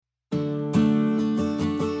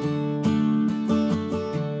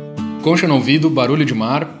concha no ouvido, barulho de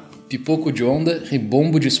mar, pipoco de onda,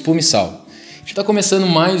 rebombo de espuma e sal. A gente está começando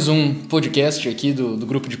mais um podcast aqui do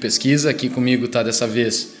grupo de pesquisa. Aqui comigo está dessa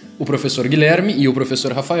vez o professor Guilherme e o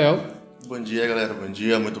professor Rafael. Bom dia, galera. Bom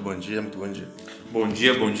dia, muito bom dia, muito bom dia. Bom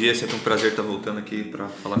dia. Sempre um prazer estar voltando aqui para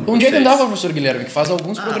falar com vocês. Bom dia que andava, professor Guilherme, que faz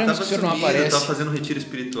alguns programas que o senhor não aparece. Eu tava fazendo retiro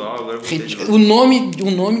espiritual, agora o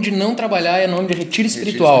nome de não trabalhar é nome de retiro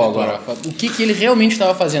espiritual agora. O que ele realmente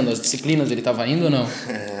estava fazendo? As disciplinas ele estava indo ou não?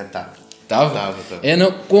 Tava.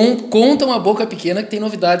 Conta uma boca pequena que tem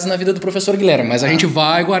novidades na vida do professor Guilherme, mas a gente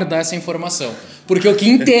vai guardar essa informação. Porque o que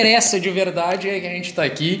interessa de verdade é que a gente está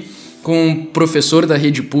aqui com um professor da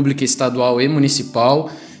rede pública estadual e municipal,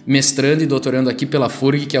 mestrando e doutorando aqui pela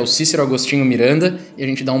FURG, que é o Sícero Miranda. E a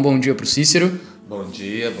gente dá um bom dia pro Sícero. Bom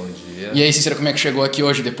dia. E aí, Sícero, como é que chegou aqui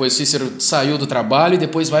hoje? Depois o Sícero saiu do trabalho e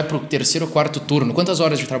depois vai pro terceiro ou quarto turno. Quantas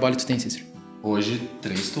horas de trabalho tu tem, Sícero? Hoje,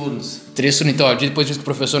 3 turnos. 3 turnos, então. Depois disso que o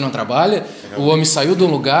professor não trabalha, o homem saiu de um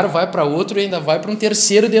lugar, vai para outro e ainda vai para um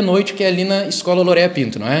terceiro de noite, que é ali na Escola Loreia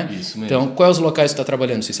Pinto, não é? Isso mesmo. Então, quais os locais que tu está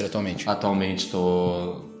trabalhando, Sícero, atualmente? Atualmente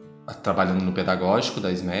estou trabalhando no pedagógico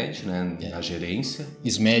da SMED, né, na gerência.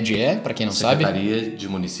 SMED é, para quem não sabe? Secretaria de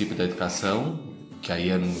Município da Educação, que aí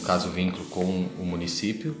é, no caso, o vínculo com o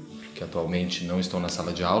município, que atualmente não estou na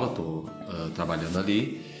sala de aula, estou trabalhando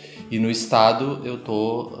ali. E no estado eu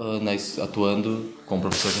estou atuando como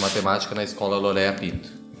professor de matemática na Escola Loreia Pinto.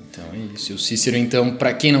 Então é isso. E o Sícero, então,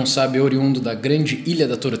 para quem não sabe, é oriundo da grande Ilha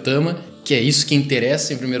da Torotama, que é isso que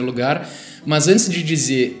interessa em primeiro lugar. Mas antes de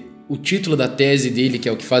dizer o título da tese dele, que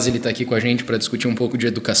é o que faz ele estar aqui com a gente para discutir um pouco de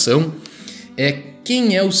educação, é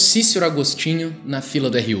quem é o Sícero Agostinho na fila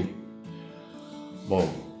do RU? Bom,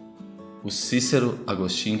 o Sícero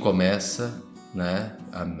Agostinho começa, né,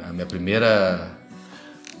 a minha primeira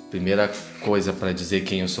coisa para dizer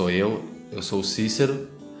quem eu sou o Sícero,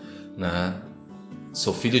 né?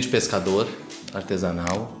 Sou filho de pescador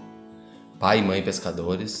artesanal, pai e mãe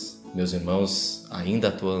pescadores, meus irmãos ainda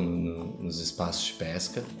atuam nos espaços de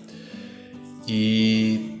pesca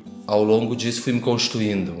e ao longo disso fui me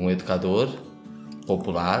constituindo um educador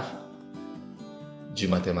popular de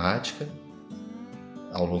matemática,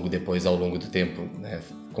 ao longo do tempo, né,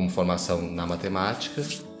 como formação na matemática,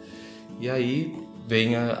 e aí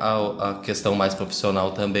vem a questão mais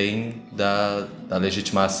profissional também da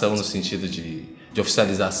legitimação no sentido de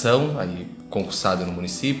oficialização, aí concursado no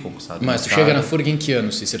município, concursado Mas tu chega na FURG em que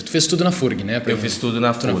ano, Sícero? Tu fez tudo na FURG, né? Eu fiz tudo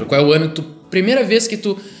na FURG. Qual é o ano que primeira vez que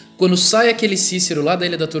quando sai aquele Sícero lá da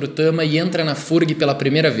Ilha da Torotama e entra na FURG pela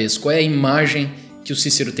primeira vez, qual é a imagem que o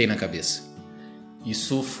Sícero tem na cabeça?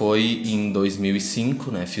 Isso foi em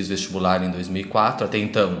 2005, né? Fiz vestibular em 2004. Até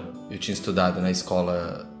então, eu tinha estudado na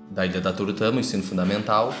escola da Ilha da Torotama, ensino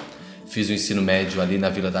fundamental. Fiz o ensino médio ali na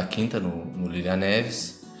Vila da Quinta, no Ilha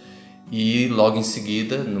Neves. E logo em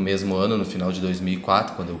seguida, no mesmo ano, no final de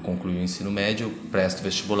 2004, quando eu concluí o ensino médio, eu presto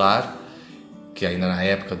vestibular, que ainda na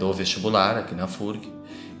época do vestibular, aqui na FURG,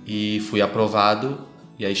 e fui aprovado.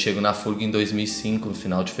 E aí chego na FURG em 2005, no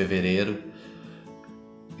final de fevereiro.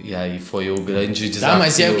 E aí foi o grande desafio.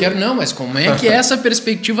 Mas como é que é essa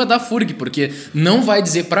perspectiva da FURG? Porque não vai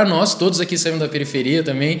dizer para nós, todos aqui saímos da periferia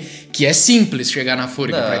também, que é simples chegar na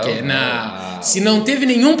FURG. Se não teve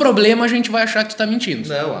nenhum problema, a gente vai achar que tu tá mentindo.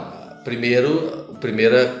 Não, o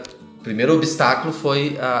primeiro obstáculo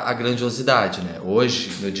foi a grandiosidade, né? Hoje,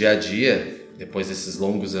 no dia a dia, depois desses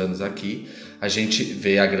longos anos aqui, a gente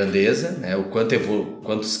vê a grandeza, né? O quanto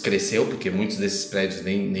cresceu, porque muitos desses prédios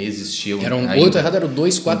nem existiam. Eram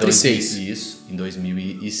 2, 4 e 6. Isso, em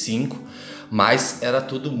 2005. Mas era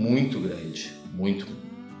tudo muito grande, muito,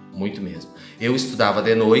 muito mesmo. Eu estudava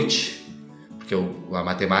de noite, porque a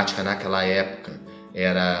matemática naquela época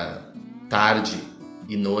era tarde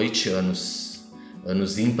e noite, anos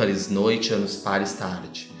ímpares noite, anos pares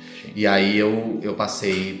tarde. Sim. E aí eu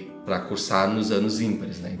passei para cursar nos anos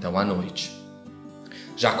ímpares, né? Então à noite.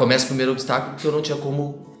 Já começa o primeiro obstáculo, porque eu não tinha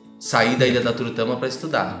como sair da Ilha da Torotama para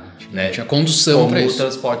estudar, né? Tinha condução para isso. Como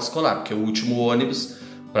transporte escolar, porque o último ônibus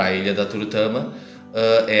para a Ilha da Torotama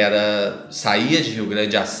saía de Rio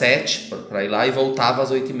Grande às 7 para ir lá e voltava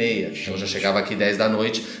às 8h30. Então já chegava aqui 10 da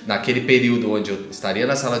noite. Naquele período onde eu estaria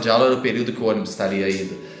na sala de aula, era o período que o ônibus estaria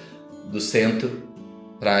indo do centro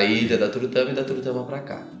para a Ilha da Torotama e da Torotama para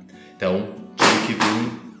cá. Então tive que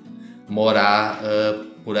vir morar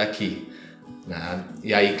por aqui, né?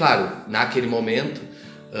 E aí, claro, naquele momento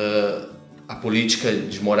a política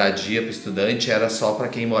de moradia para o estudante era só para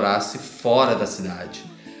quem morasse fora da cidade.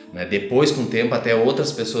 Depois, com o tempo, até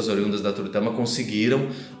outras pessoas oriundas da Torotama conseguiram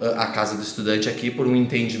a casa do estudante aqui por um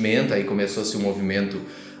entendimento. Aí começou-se um movimento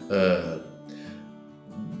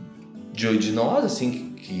de nós,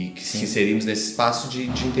 assim, que se inserimos nesse espaço de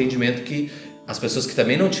entendimento que as pessoas que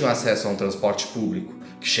também não tinham acesso a um transporte público,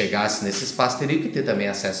 que chegasse nesse espaço, teriam que ter também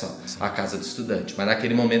acesso à casa do estudante. Mas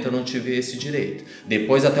naquele momento eu não tive esse direito.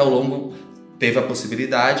 Depois, até ao longo, teve a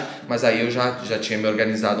possibilidade, mas aí eu já tinha me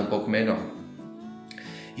organizado um pouco melhor.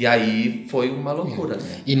 E aí foi uma loucura,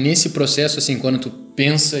 né? E nesse processo, assim, quando tu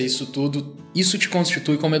pensa isso tudo, isso te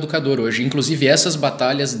constitui como educador hoje, inclusive essas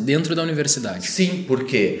batalhas dentro da universidade. Sim, por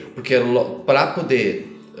quê? Porque para poder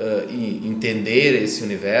entender esse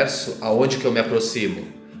universo, aonde que eu me aproximo?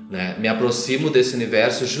 Né? Me aproximo desse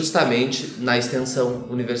universo justamente na extensão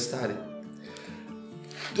universitária.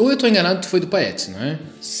 Ou eu estou enganado, tu foi do Paetes, não é?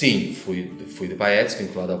 Sim, fui do Paetes,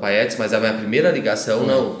 vinculado ao Paetes, mas a minha primeira ligação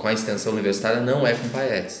com a extensão universitária não é com o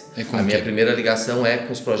Paetes. A minha primeira ligação é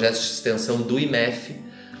com os projetos de extensão do IMEF,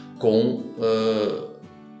 com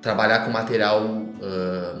trabalhar com material,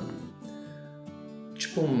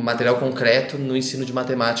 tipo um material concreto no ensino de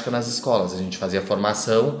matemática nas escolas. A gente fazia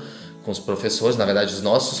formação com os professores, na verdade os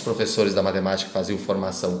nossos professores da matemática faziam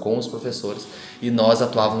formação com os professores e nós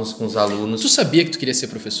atuávamos com os alunos. Tu sabia que tu queria ser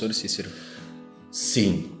professor, Sícero?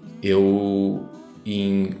 Sim,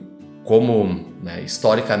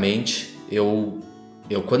 historicamente,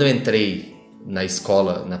 quando eu entrei na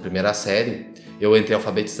escola na primeira série, eu entrei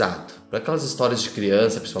alfabetizado. Para aquelas histórias de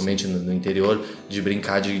criança, principalmente no interior, de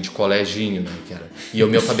brincar de coleginho, né? E eu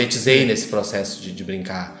me alfabetizei nesse processo de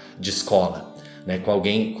brincar de escola. Né,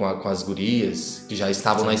 com as gurias que já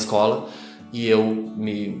estavam na escola, e eu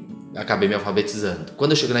acabei me alfabetizando.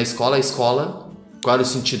 Quando eu cheguei na escola, a escola, qual era o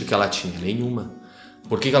sentido que ela tinha? Nenhuma.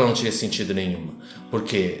 Por que ela não tinha sentido nenhuma?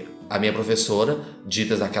 Porque a minha professora,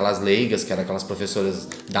 ditas aquelas leigas, que eram aquelas professoras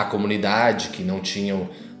da comunidade, que não tinham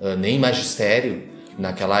nem magistério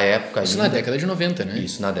naquela época. Isso ainda, na década de 90, né?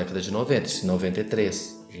 Isso na década de 90, isso em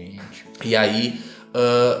 93. Gente. E aí,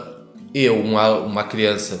 uma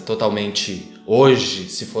criança totalmente... Hoje,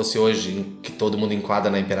 se fosse hoje, que todo mundo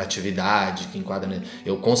enquadra na imperatividade,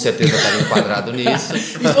 eu com certeza estaria enquadrado nisso.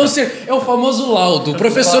 Ou seja, é o famoso laudo. O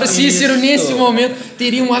professor Sícero, nesse momento,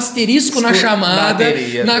 teria um asterisco na chamada,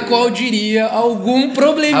 na qual diria algum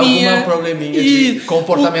probleminha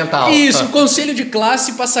comportamental. Isso, o conselho de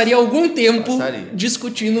classe passaria algum tempo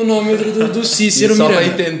discutindo o nome do Sícero Miranda. Só para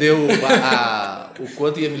entender o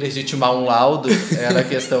quanto ia me legitimar um laudo, era a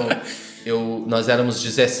questão... Nós éramos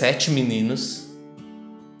 17 meninos,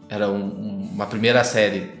 era uma primeira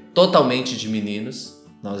série totalmente de meninos,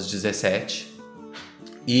 nós 17,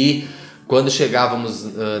 e quando chegávamos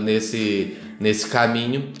nesse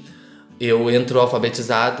caminho, eu entro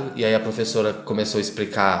alfabetizado, e aí a professora começou a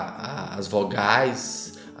explicar as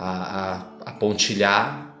vogais, a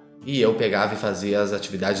pontilhar, e eu pegava e fazia as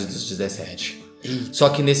atividades dos 17. Só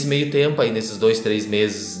que nesse meio tempo, aí nesses 2-3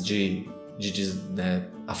 meses né,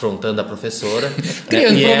 afrontando a professora,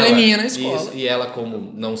 criando probleminha na escola. E ela,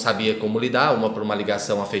 como não sabia como lidar, por uma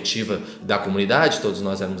ligação afetiva da comunidade, todos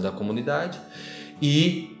nós éramos da comunidade,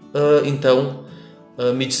 e então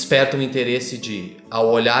me desperta um interesse de, ao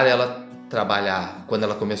olhar ela trabalhar, quando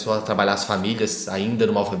ela começou a trabalhar as famílias, ainda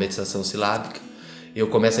numa alfabetização silábica, eu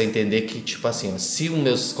começo a entender que, tipo assim, se os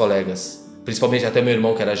meus colegas, principalmente até meu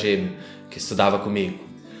irmão que era gêmeo, que estudava comigo,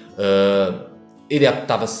 ele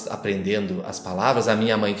estava aprendendo as palavras, a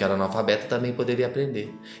minha mãe, que era analfabeta, também poderia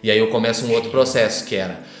aprender. E aí eu começo um outro processo, que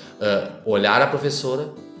era olhar a professora,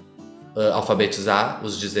 alfabetizar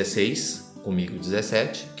os 16, comigo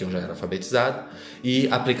 17, que eu já era alfabetizado, e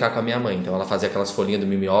aplicar com a minha mãe. Então ela fazia aquelas folhinhas do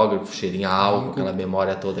mimeógrafo, cheirinho a álcool, aquela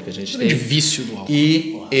memória toda que a gente tem. De vício do álcool.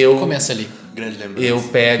 E começa ali. Grande lembrança. Eu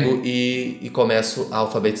pego e começo a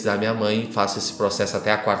alfabetizar minha mãe, faço esse processo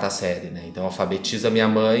até a 4ª série, né? Então alfabetizo a minha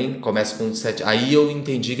mãe, começo com 7. Aí eu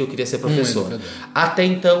entendi que eu queria ser professor. Até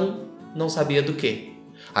então, não sabia do quê.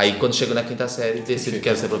 Aí quando chego na 5ª série, decido que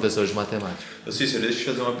quero ser professor de matemática. Cícero, deixa eu te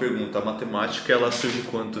fazer uma pergunta. A matemática, ela surge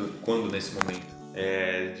quando nesse momento?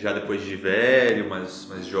 Já depois de velho, mais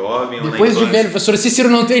jovem? Depois de velho, professor Sícero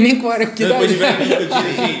não tem nem que depois de velho, eu digo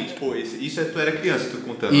assim, tipo, isso tu era criança, tu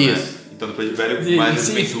contando, isso. Né? Então depois de velho, mais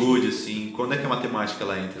na juventude, assim, quando é que a matemática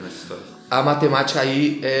ela entra nessa história? A matemática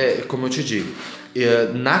aí, como eu te digo,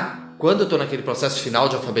 quando eu estou naquele processo final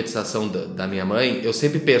de alfabetização da minha mãe, eu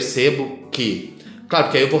sempre percebo que, claro,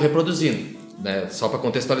 porque aí eu vou reproduzindo, né? Só para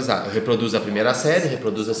contextualizar, eu reproduzo a 1ª série,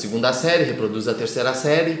 reproduzo a 2ª série, reproduzo a 3ª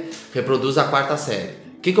série, reproduzo a 4ª série.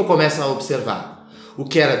 O que eu começo a observar? O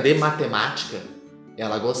que era de matemática,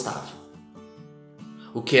 ela gostava.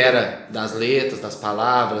 O que era das letras, das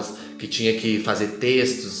palavras, que tinha que fazer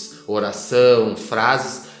textos, oração,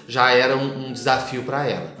 frases, já era um desafio para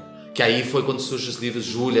ela. Que aí foi quando surgem os livros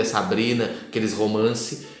Júlia, Sabrina, aqueles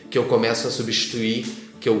romances, que eu começo a substituir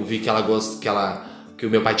que eu vi que o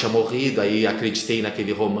meu pai tinha morrido, aí acreditei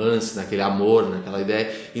naquele romance, naquele amor, naquela ideia.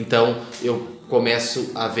 Então eu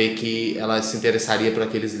começo a ver que ela se interessaria por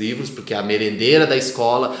aqueles livros, porque a merendeira da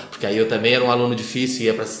escola, porque aí eu também era um aluno difícil,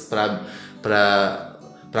 ia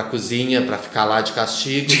pra cozinha, pra ficar lá de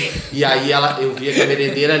castigo, e aí eu via que a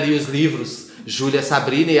merendeira lia os livros, Júlia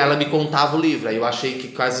Sabrina, e ela me contava o livro. Aí eu achei que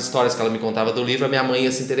com as histórias que ela me contava do livro, a minha mãe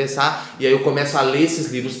ia se interessar, e aí eu começo a ler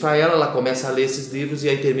esses livros para ela começa a ler esses livros, e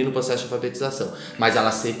aí termina o processo de alfabetização. Mas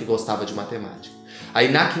ela sempre gostava de matemática. Aí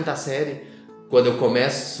na quinta série, quando eu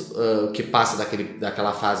começo, que passa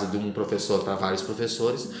daquela fase de um professor para vários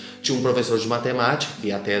professores, tinha um professor de matemática,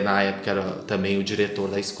 que até na época era também o diretor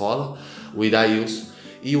da escola, o Irailson,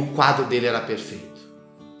 e o quadro dele era perfeito.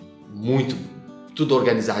 Muito, tudo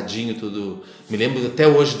organizadinho, tudo... Me lembro até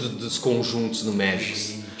hoje dos conjuntos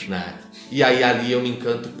numéricos, né? E aí ali eu me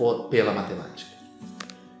encanto pela matemática.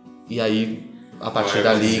 E aí, a partir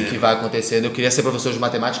dali que vai acontecendo, eu queria ser professor de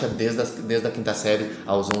matemática desde a quinta série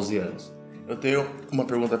aos 11 anos. Eu tenho uma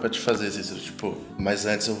pergunta para te fazer, Cícero, mas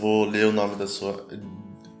antes eu vou ler o nome da sua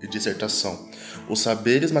dissertação. Os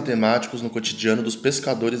saberes matemáticos no cotidiano dos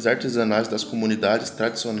pescadores artesanais das comunidades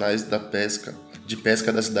tradicionais de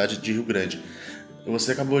pesca da cidade de Rio Grande.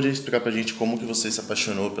 Você acabou de explicar pra gente como que você se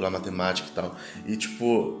apaixonou pela matemática e tal. E,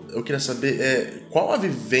 eu queria saber qual a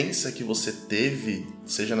vivência que você teve,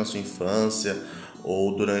 seja na sua infância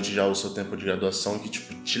ou durante já o seu tempo de graduação, que,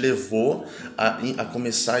 te levou a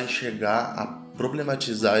começar a enxergar, a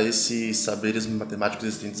problematizar esses saberes matemáticos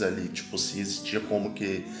existentes ali. Se existia, como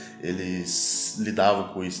que eles lidavam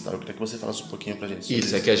com isso e tal. Eu queria que você falasse um pouquinho pra gente sobre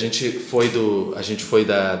isso. É que a gente foi do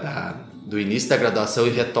início da graduação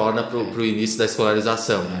e retorna pro início da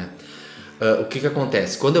escolarização, né? O que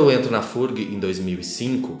acontece? Quando eu entro na FURG em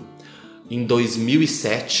 2005, em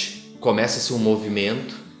 2007 começa-se um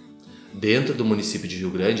movimento dentro do município de Rio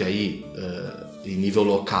Grande, aí em nível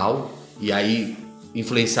local, e aí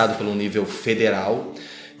influenciado pelo nível federal,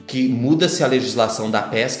 que muda-se a legislação da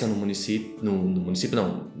pesca no município,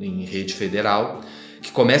 em rede federal,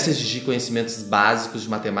 que começa a exigir conhecimentos básicos de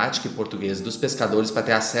matemática e português dos pescadores para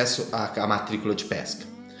ter acesso à matrícula de pesca.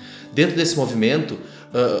 Dentro desse movimento,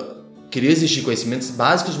 queria exigir conhecimentos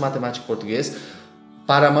básicos de matemática e português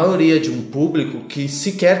para a maioria de um público que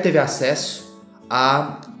sequer teve acesso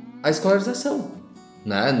à escolarização,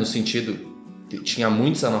 né? No sentido, tinha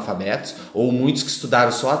muitos analfabetos ou muitos que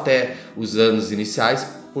estudaram só até os anos iniciais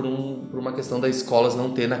por uma questão das escolas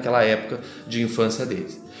não ter naquela época de infância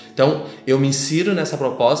deles. Então, eu me insiro nessa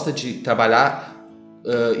proposta de trabalhar,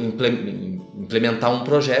 implementar um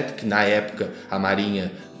projeto que, na época, a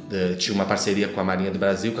Marinha tinha uma parceria com a Marinha do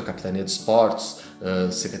Brasil, com a Capitania dos Portos,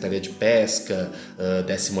 Secretaria de Pesca,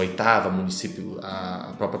 18ª, município,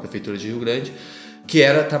 a própria Prefeitura de Rio Grande, que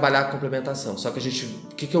era trabalhar a complementação. Só que a gente...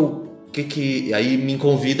 aí me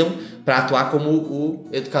convidam para atuar como o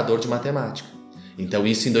educador de matemática. Então,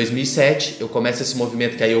 isso em 2007, eu começo esse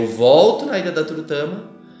movimento, que aí eu volto na Ilha da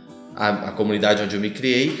Torotama, a comunidade onde eu me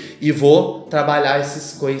criei, e vou trabalhar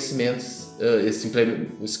esses conhecimentos,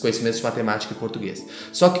 esses conhecimentos de matemática e português.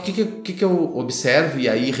 Só que o que eu observo, e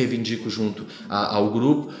aí reivindico junto ao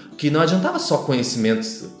grupo, que não adiantava só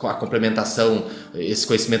conhecimentos, a complementação, esse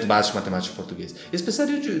conhecimento básico de matemática e português. Eles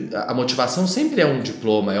precisariam a motivação sempre é um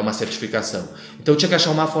diploma, é uma certificação. Então eu tinha que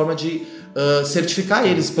achar uma forma de certificar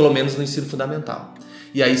eles, pelo menos no ensino fundamental.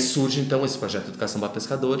 E aí surge então esse projeto de Educação para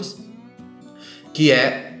Pescadores, que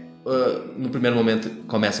no primeiro momento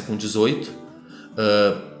começa com 18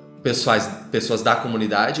 pessoas da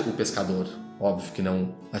comunidade, o pescador, óbvio que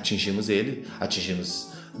não atingimos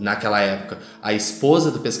naquela época a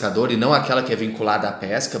esposa do pescador, e não aquela que é vinculada à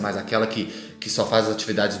pesca, mas aquela que só faz as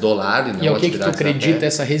atividades do lar e não atividades da pesca. E o que tu acredita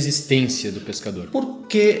essa resistência do pescador?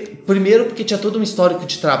 Primeiro porque tinha todo um histórico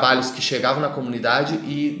de trabalhos que chegavam na comunidade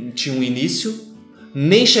e tinha um início,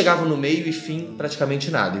 nem chegavam no meio e fim praticamente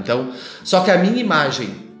nada. Então, só que a minha imagem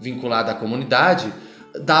vinculada à comunidade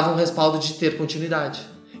dava um respaldo de ter continuidade.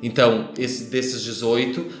 Então, desses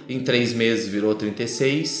 18, em 3 meses virou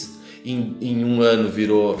 36, em um ano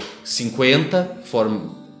virou 50,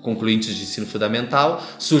 concluintes de ensino fundamental,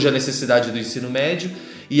 surge a necessidade do ensino médio,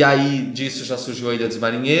 e aí disso já surgiu a Ilha dos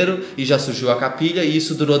Marinheiros, e já surgiu a Capilha, e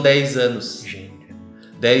isso durou 10 anos.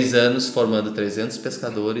 10 anos formando 300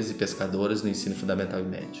 pescadores e pescadoras no ensino fundamental e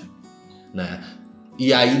médio, né?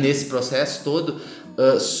 E aí, nesse processo todo,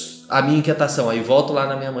 a minha inquietação, aí volto lá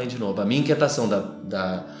na minha mãe de novo, a minha inquietação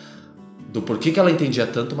do porquê que ela entendia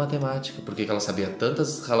tanto matemática, porquê que ela sabia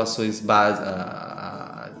tantas relações básicas,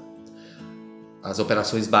 as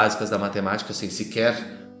operações básicas da matemática, sem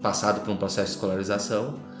sequer passado por um processo de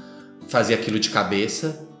escolarização, fazia aquilo de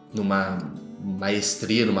cabeça,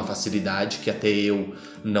 maestria, numa facilidade que até eu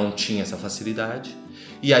não tinha essa facilidade.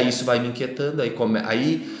 E aí isso vai me inquietando.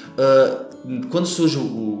 Quando surge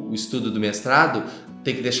o estudo do mestrado,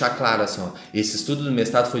 tem que deixar claro assim, esse estudo do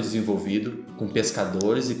mestrado foi desenvolvido com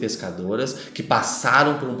pescadores e pescadoras que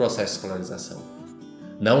passaram por um processo de escolarização.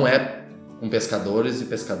 Não é com pescadores e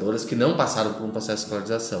pescadoras que não passaram por um processo de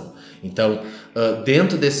escolarização. Então,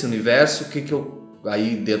 dentro desse universo,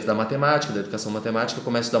 aí dentro da matemática, da educação matemática, eu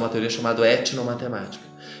começo a dar uma teoria chamada etnomatemática,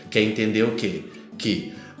 que é entender o quê?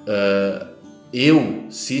 Que eu,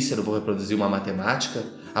 Sícero, vou reproduzir uma matemática,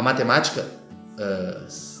 a matemática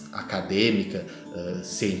acadêmica,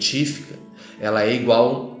 científica, ela é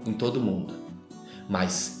igual em todo mundo.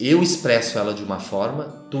 Mas eu expresso ela de uma forma,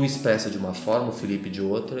 tu expressa de uma forma, o Felipe de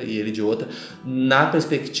outra e ele de outra, na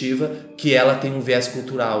perspectiva que ela tem um viés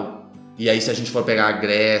cultural. E aí se a gente for pegar a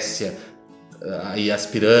Grécia, aí as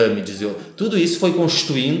pirâmides, tudo isso foi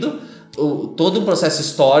constituindo todo um processo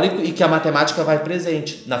histórico e que a matemática vai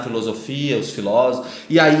presente na filosofia, os filósofos.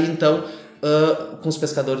 E aí então, com os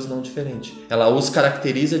pescadores não diferente. Ela os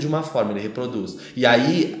caracteriza de uma forma, ele reproduz. E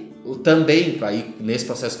aí também, aí, nesse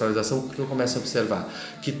processo de escolarização, o que eu começo a observar?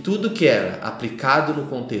 Que tudo que era aplicado no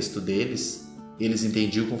contexto deles, eles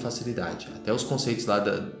entendiam com facilidade. Até os conceitos lá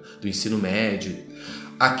do ensino médio.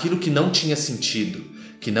 Aquilo que não tinha sentido,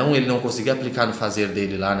 que ele não conseguia aplicar no fazer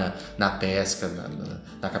dele lá na pesca,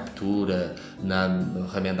 na captura, no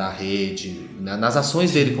remendar a rede, nas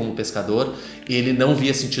ações dele como pescador, ele não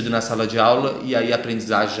via sentido na sala de aula e aí a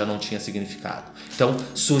aprendizagem já não tinha significado. Então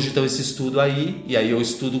surge então esse estudo aí, e aí eu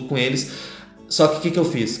estudo com eles. Só que o que eu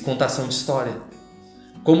fiz? Contação de história.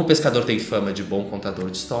 Como o pescador tem fama de bom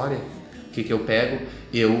contador de história, o que eu pego?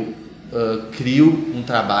 Eu crio um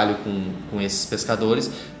trabalho com esses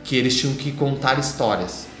pescadores que eles tinham que contar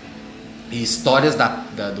histórias. E histórias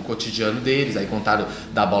do cotidiano deles. Aí contaram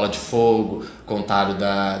da bola de fogo, contaram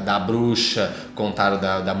da bruxa, contaram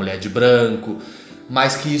da mulher de branco,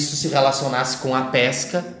 mas que isso se relacionasse com a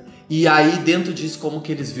pesca. E aí, dentro disso, como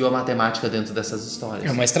que eles viam a matemática dentro dessas histórias?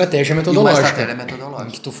 É uma estratégia metodológica. Uma estratégia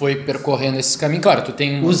metodológica. Que tu foi percorrendo esses caminhos. Claro, tu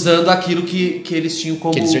tem... Usando aquilo que eles tinham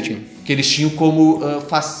como... Que eles tinham como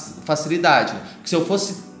facilidade. Porque se eu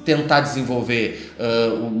fosse tentar desenvolver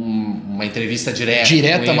uma entrevista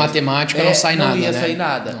direta matemática, não sai nada, não ia né? sair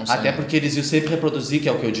nada. Até porque eles iam sempre reproduzir, que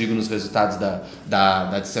é o que eu digo nos resultados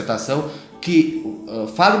da dissertação, que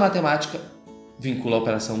fala em matemática, vincula a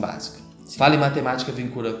operação básica. Fala em matemática,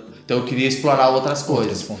 vincula... Então eu queria explorar outras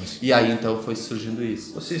coisas. E aí então foi surgindo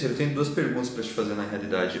isso. Ô Cícero, eu tenho duas perguntas para te fazer na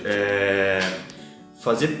realidade.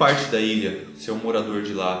 Fazer parte da ilha, ser um morador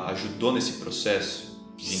de lá, ajudou nesse processo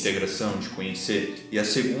de integração, de conhecer? E a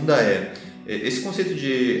segunda esse conceito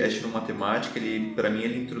de etnomatemática, para mim,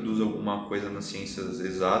 ele introduz alguma coisa nas ciências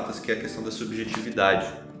exatas, que é a questão da subjetividade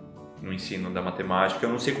no ensino da matemática. Eu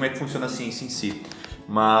não sei como é que funciona a ciência em si,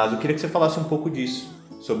 mas eu queria que você falasse um pouco disso,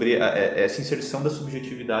 sobre essa inserção da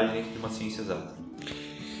subjetividade dentro de uma ciência exata.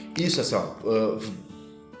 Isso, assim,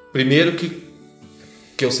 primeiro que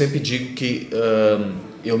eu sempre digo que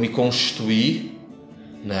eu me constituí,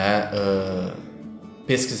 né,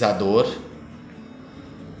 pesquisador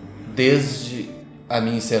desde a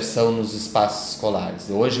minha inserção nos espaços escolares.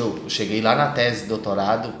 Hoje eu cheguei lá na tese de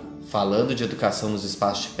doutorado falando de educação nos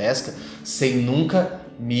espaços de pesca sem nunca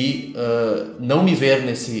não me ver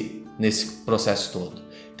nesse processo todo.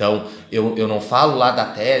 Então, eu não falo lá da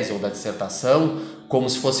tese ou da dissertação como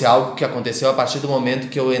se fosse algo que aconteceu a partir do momento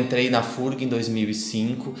que eu entrei na FURG em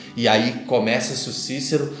 2005 e aí começa o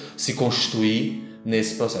Sícero se constituir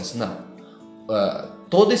nesse processo. Não.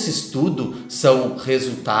 Todo esse estudo são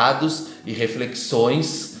resultados e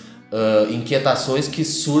reflexões, inquietações que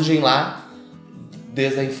surgem lá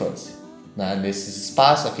desde a infância, né? Nesses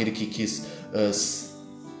espaços, aquele que quis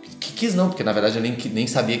não, porque na verdade eu nem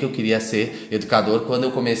sabia que eu queria ser educador quando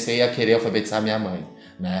eu comecei a querer alfabetizar minha mãe,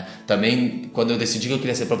 né? Também quando eu decidi que eu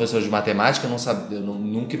queria ser professor de matemática, eu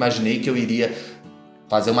nunca imaginei que eu iria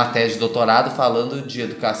fazer uma tese de doutorado falando de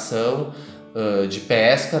educação, de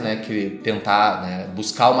pesca, né? Que tentar, né,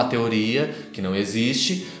 buscar uma teoria que não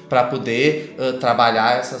existe para poder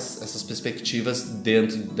trabalhar essas perspectivas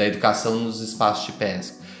dentro da educação nos espaços de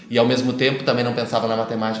pesca. E ao mesmo tempo também não pensava na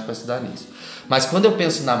matemática para estudar nisso. Mas quando eu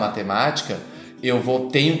penso na matemática, eu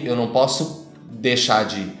não posso deixar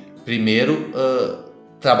de, primeiro,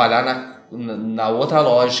 trabalhar na outra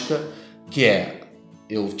lógica, que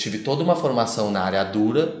eu tive toda uma formação na área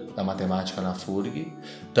dura da matemática na FURG,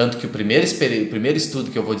 tanto que o primeiro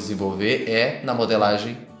estudo que eu vou desenvolver é na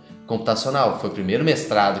modelagem computacional. Foi o primeiro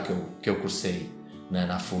mestrado que eu cursei, né,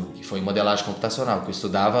 na FURG, foi em modelagem computacional, que eu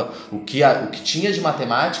estudava o que tinha de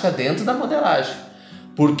matemática dentro da modelagem.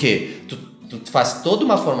 Por quê? tu faz toda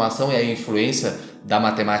uma formação e a influência da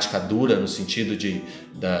matemática dura, no sentido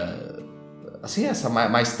assim, essa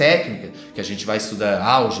mais técnica, que a gente vai estudar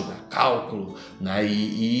álgebra, cálculo, né?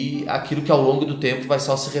 E aquilo que ao longo do tempo vai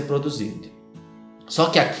só se reproduzindo. Só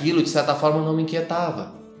que aquilo, de certa forma, não me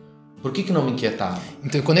inquietava. Por que não me inquietava?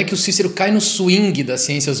 Então, quando é que o Sícero cai no swing das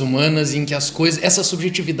ciências humanas, em que as coisas, essa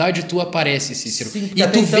subjetividade tua aparece, Sícero? Sim, e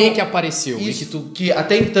tu vê que apareceu. Isso, que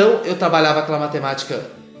até então eu trabalhava aquela matemática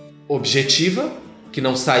objetiva, que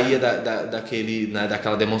não saía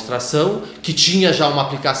daquela demonstração, que tinha já uma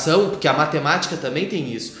aplicação, porque a matemática também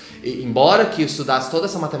tem isso. Embora que eu estudasse toda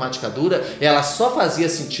essa matemática dura, ela só fazia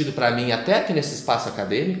sentido para mim, até aqui nesse espaço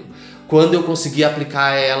acadêmico, quando eu conseguia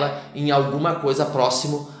aplicar ela em alguma coisa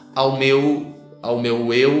próximo ao meu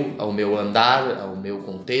eu, ao meu andar, ao meu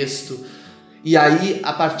contexto. E aí,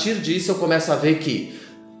 a partir disso, eu começo a ver que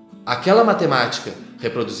aquela matemática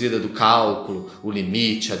reproduzida do cálculo, o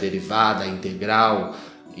limite, a derivada, a integral,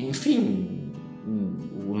 enfim,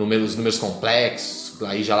 os números complexos,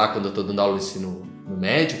 aí já lá quando eu estou dando aula de ensino no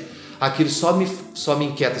médio, aquilo só me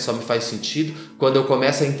inquieta, só me faz sentido quando eu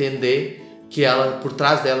começo a entender que ela, por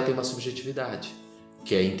trás dela, tem uma subjetividade,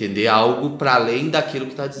 que é entender algo para além daquilo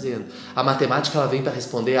que está dizendo. A matemática, ela vem para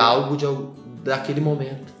responder a algo daquele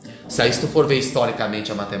momento. Se aí, se tu for ver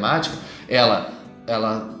historicamente a matemática,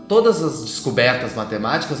 todas as descobertas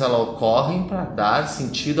matemáticas, elas ocorrem para dar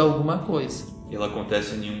sentido a alguma coisa. E ela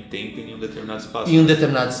acontece em um tempo e em um determinado espaço. Em um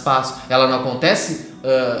determinado espaço. Ela não acontece...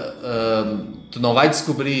 tu não vai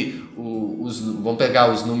descobrir vamos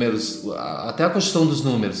pegar os números, até a construção dos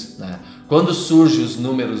números, né? Quando surgem os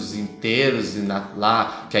números inteiros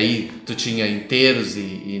lá, que aí tu tinha inteiros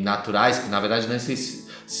e naturais, que na verdade não sei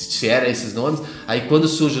se eram esses nomes, aí quando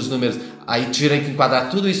surgem os números, aí tiram que enquadrar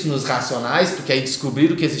tudo isso nos racionais, porque aí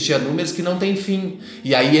descobriram que existia números que não tem fim,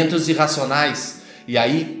 e aí entra os irracionais, e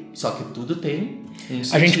aí, só que tudo tem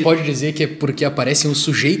a gente pode dizer que é porque aparecem os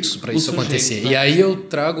sujeitos para isso acontecer. E aí eu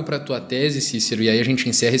trago para a tua tese, Sícero, e aí a gente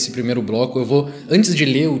encerra esse primeiro bloco. Eu vou, antes de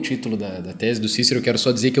ler o título da tese do Sícero, eu quero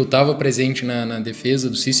só dizer que eu estava presente na defesa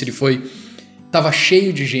do Sícero e tava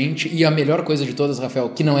cheio de gente, e a melhor coisa de todas, Rafael,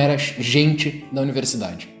 que não era gente da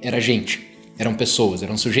universidade, era gente. Eram pessoas,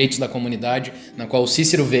 eram sujeitos da comunidade na qual o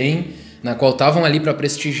Sícero vem, na qual estavam ali para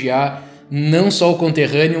prestigiar não só o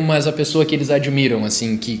conterrâneo, mas a pessoa que eles admiram,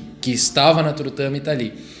 assim, que estava na Torotama e está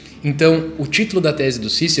ali. Então, o título da tese do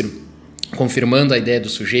Sícero, confirmando a ideia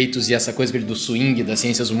dos sujeitos e essa coisa do swing das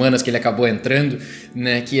ciências humanas que ele acabou entrando,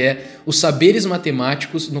 né, que é os saberes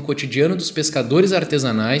matemáticos no cotidiano dos pescadores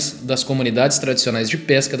artesanais das comunidades tradicionais de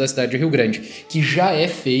pesca da cidade de Rio Grande, que já é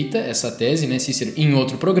feita essa tese, né, Sícero, em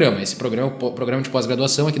outro programa. Esse programa é o programa de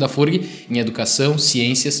pós-graduação aqui da FURG em Educação,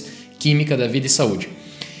 Ciências, Química da Vida e Saúde.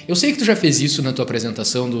 Eu sei que tu já fez isso na tua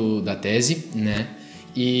apresentação da tese, né?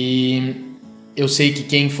 E eu sei que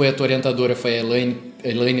quem foi a tua orientadora foi a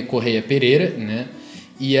Elaine Correia Pereira, né?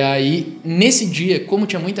 E aí, nesse dia, como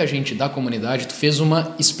tinha muita gente da comunidade, tu fez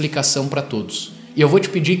uma explicação para todos. E eu vou te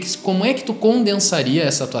pedir como é que tu condensaria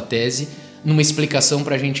essa tua tese numa explicação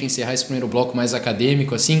para a gente encerrar esse primeiro bloco mais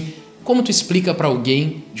acadêmico, assim. Como tu explica para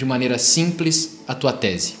alguém, de maneira simples, a tua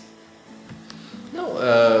tese?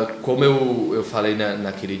 Como eu falei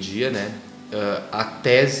naquele dia, né, a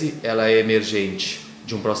tese ela é emergente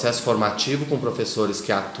de um processo formativo com professores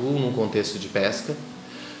que atuam num contexto de pesca,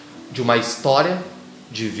 de uma história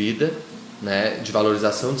de vida, né, de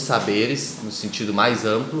valorização de saberes no sentido mais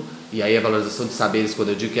amplo, e aí a valorização de saberes, quando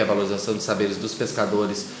eu digo que é a valorização de saberes dos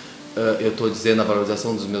pescadores, eu estou dizendo a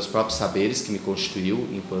valorização dos meus próprios saberes, que me constituiu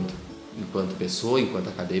enquanto pessoa, enquanto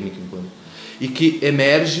acadêmico, e que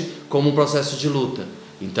emerge como um processo de luta.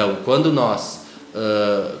 Então, quando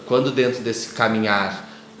dentro desse caminhar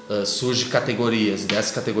surgem categorias,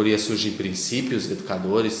 dessas categorias surgem princípios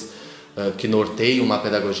educadores que norteiam uma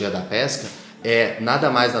pedagogia da pesca, é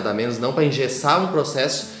nada mais, nada menos, não para engessar um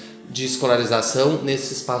processo de escolarização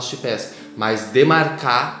nesse espaço de pesca, mas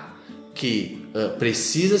demarcar que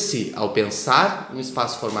precisa-se, ao pensar no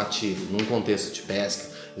espaço formativo, num contexto de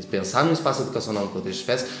pesca, pensar num espaço educacional no contexto de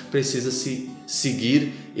pesca, precisa-se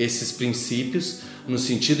seguir esses princípios no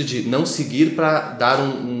sentido de não seguir para dar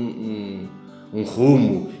um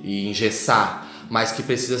rumo e engessar, mas que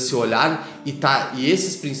precisa se olhar e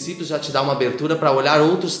esses princípios já te dá uma abertura para olhar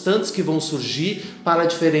outros tantos que vão surgir para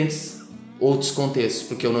diferentes outros contextos,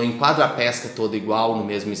 porque eu não enquadro a pesca toda igual no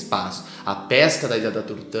mesmo espaço. A pesca da Ilha da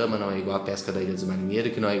Torotama não é igual à pesca da Ilha dos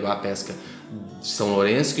Marinheiros, que não é igual à pesca de São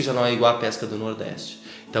Lourenço, que já não é igual à pesca do Nordeste.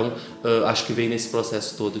 Então, acho que vem nesse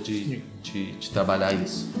processo todo de trabalhar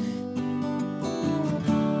isso.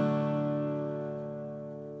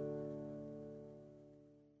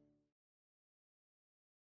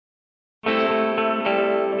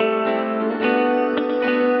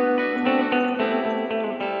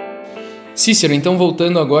 Sícero, então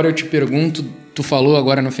voltando agora, eu te pergunto, tu falou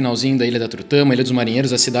agora no finalzinho da Ilha da Torotama, Ilha dos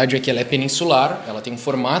Marinheiros, a cidade aqui ela é peninsular, ela tem um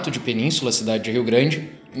formato de península, a cidade de Rio Grande,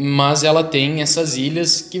 mas ela tem essas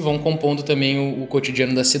ilhas que vão compondo também o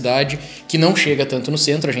cotidiano da cidade, que não chega tanto no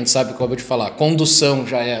centro, a gente sabe, como eu acabei de falar, condução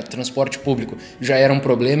já é, transporte público já era um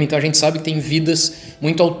problema, então a gente sabe que tem vidas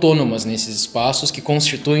muito autônomas nesses espaços que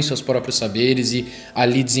constituem seus próprios saberes e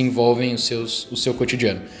ali desenvolvem o seu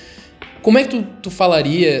cotidiano. Como é que tu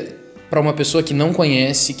falaria para uma pessoa que não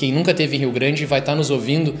conhece, quem nunca esteve em Rio Grande e vai estar nos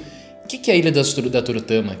ouvindo, o que é a Ilha da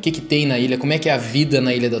Torotama? O que tem na ilha? Como é que é a vida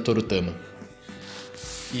na Ilha da Torotama?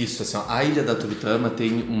 Isso, assim, a Ilha da Torotama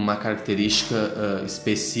tem uma característica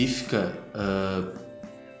específica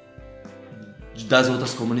das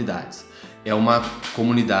outras comunidades. É uma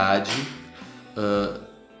comunidade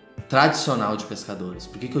tradicional de pescadores.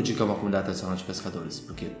 Por que eu digo que é uma comunidade tradicional de pescadores?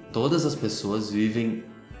 Porque todas as pessoas vivem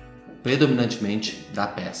predominantemente da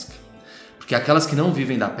pesca. Porque aquelas que não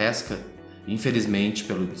vivem da pesca, infelizmente,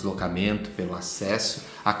 pelo deslocamento, pelo acesso,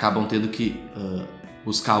 acabam tendo que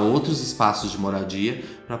buscar outros espaços de moradia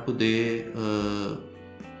para poder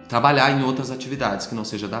trabalhar em outras atividades que não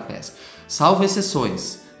seja da pesca. Salvo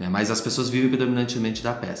exceções, né? Mas as pessoas vivem predominantemente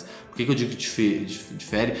da pesca. Por que eu digo que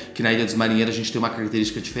difere? Que na Ilha dos Marinheiros a gente tem uma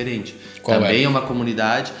característica diferente. Qual Também é uma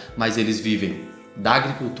comunidade, mas eles vivem da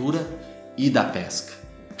agricultura e da pesca.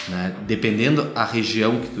 Né? Dependendo a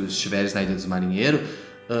região que tu estiveres na Ilha dos Marinheiros,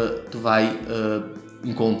 tu vai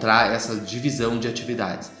encontrar essa divisão de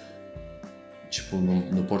atividades. Tipo,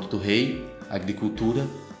 no Porto do Rei, agricultura,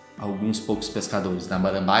 alguns poucos pescadores. Na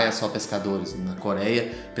Marambaia, só pescadores. Na Coreia,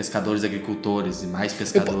 pescadores, agricultores e mais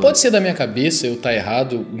pescadores. Pode ser da minha cabeça, eu tá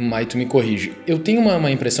errado, mas tu me corrige. Eu tenho uma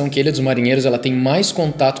impressão que a Ilha dos Marinheiros ela tem mais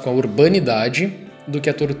contato com a urbanidade do que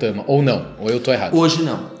a Torotama, ou não? Ou eu tô errado? Hoje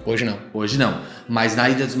não. Hoje não. Mas na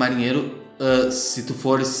Ilha dos Marinheiros, se tu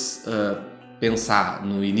fores pensar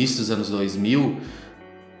no início dos anos 2000,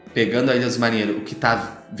 pegando a Ilha dos Marinheiros, o que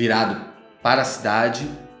está virado para a cidade,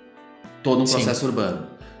 todo um processo urbano.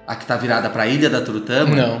 A que está virada para a Ilha da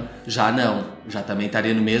Torotama, não. Já também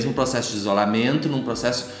estaria no mesmo processo de isolamento, num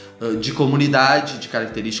processo de comunidade, de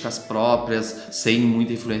características próprias, sem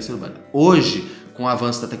muita influência urbana. Hoje, com o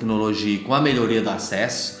avanço da tecnologia e com a melhoria do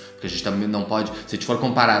acesso, porque a gente também não pode, se a gente for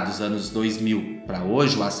comparar dos anos 2000 para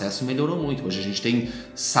hoje, o acesso melhorou muito. Hoje a gente tem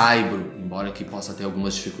Saibro, embora que possa ter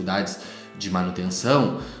algumas dificuldades de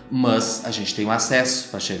manutenção, mas a gente tem o acesso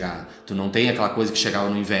para chegar. Tu não tem aquela coisa que chegava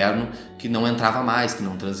no inverno que não entrava mais, que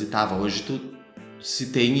não transitava. Hoje tu se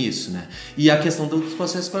tem isso, né? E a questão dos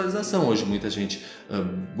processos de escolarização. Hoje muita gente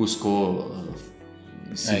buscou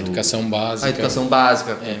a educação básica. A educação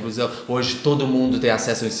básica, conclusão. Hoje todo mundo tem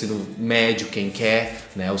acesso ao ensino médio, quem quer,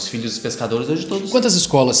 né? Os filhos dos pescadores, hoje todos... Quantas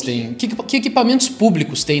escolas tem? Que equipamentos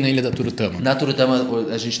públicos tem na Ilha da Torotama? Na Torotama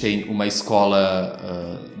a gente tem uma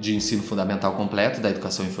escola de ensino fundamental completo, da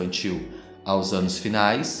educação infantil aos anos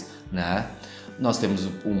finais, né? Nós temos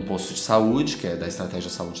um posto de saúde, que é da Estratégia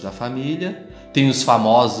Saúde da Família. Tem os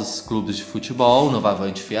famosos clubes de futebol,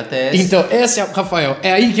 Novavante e Fiates. Então, esse é, Rafael,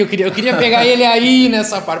 é aí que eu queria pegar ele aí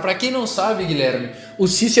nessa parte. Para quem não sabe, Guilherme, o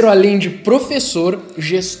Sícero, além de professor,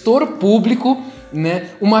 gestor público, né,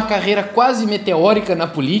 uma carreira quase meteórica na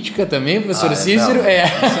política também, professor Sícero. Isso é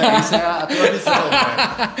a tua visão,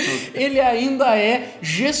 né? Ele ainda é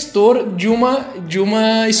gestor de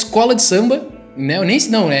uma escola de samba.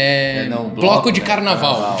 Bloco de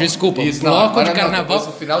carnaval. Desculpa, isso, bloco de carnaval. Depois,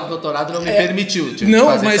 no final do doutorado não me permitiu.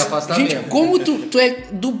 Gente, como tu é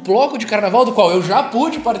do bloco de carnaval, do qual eu já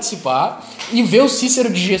pude participar, e ver o Sícero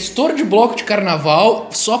de gestor de bloco de carnaval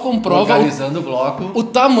só comprova organizando o bloco. O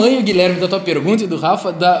tamanho, Guilherme, da tua pergunta e do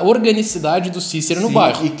Rafa, da organicidade do Sícero no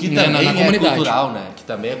bairro. E que também na comunidade. Cultural, né? Que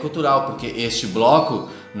também é cultural, porque este bloco,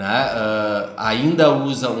 né, ainda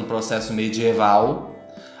usa um processo medieval.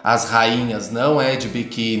 As rainhas não é de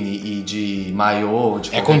biquíni e de maiô, de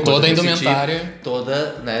com toda a indumentária, tipo,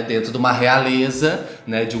 toda, né, dentro de uma realeza,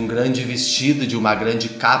 né, de um grande vestido, de uma grande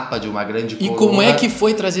capa, de uma grande coroa. E como é que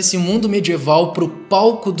foi trazer esse mundo medieval pro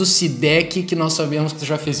palco do SIDEC, que nós sabemos que tu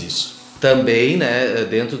já fez isso? Também, né,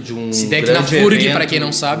 dentro de um SIDEC na FURG, para quem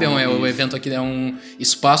não sabe, o evento aqui é um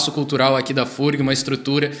espaço cultural aqui da FURG, uma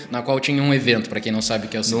estrutura na qual tinha um evento, para quem não sabe o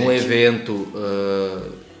que é o SIDEC. Num evento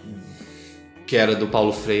que era do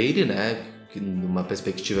Paulo Freire, né, numa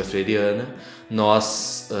perspectiva freiriana,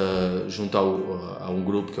 nós, junto a um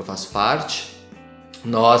grupo que eu faço parte,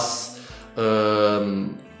 nós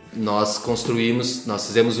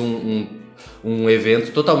fizemos um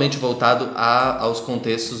evento totalmente voltado aos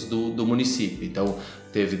contextos do município. Então,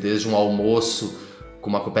 teve desde um almoço com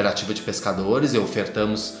uma cooperativa de pescadores, e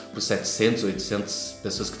ofertamos para os 700, 800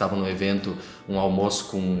 pessoas que estavam no evento um almoço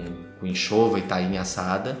com enxova e tainha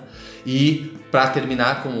assada. E para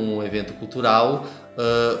terminar com um evento cultural,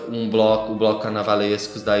 o bloco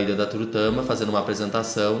Carnavalescos da Ilha da Torotama, fazendo uma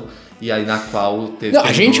apresentação, e aí na qual teve... Não,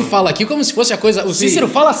 a gente fala aqui como se fosse a coisa... O Sícero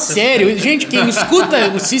fala sério. Gente, quem escuta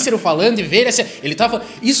o Sícero falando e vê ele tava...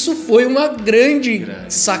 Isso foi uma grande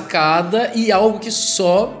sacada e algo que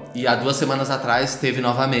só... E há 2 semanas atrás teve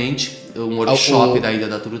novamente um workshop da Ilha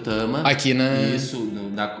da Torotama. Aqui Isso,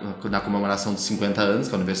 na comemoração dos 50 anos,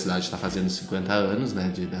 que a universidade está fazendo 50 anos,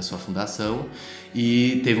 né, da sua fundação.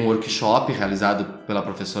 E teve um workshop realizado pela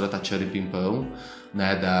professora Tatiane Pimpão,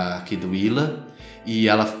 né, aqui do Ilha. E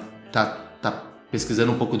ela tá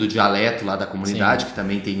pesquisando um pouco do dialeto lá da comunidade, que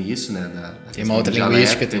também tem isso, né? Tem uma outra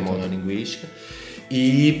linguística. Tem uma outra linguística.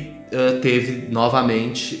 E teve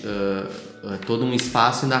novamente... todo um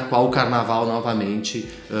espaço na qual o carnaval novamente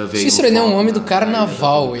veio. Cícero é um homem do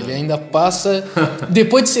carnaval, ele ainda passa...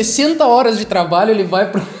 Depois de 60 horas de trabalho, ele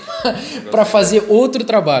vai para fazer outro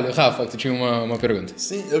trabalho. Rafa, tu tinha uma pergunta.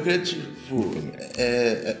 Sim, eu queria,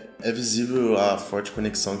 é visível a forte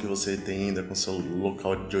conexão que você tem ainda com o seu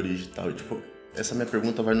local de origem e tal. E, essa minha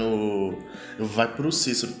pergunta vai pro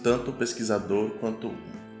Sícero, tanto pesquisador quanto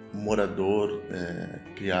morador,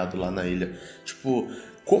 criado lá na ilha.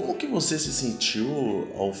 Como que você se sentiu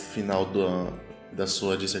ao final da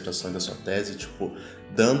sua dissertação e da sua tese,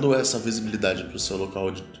 dando essa visibilidade para o seu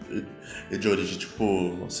local de origem?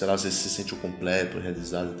 Será que você se sentiu completo,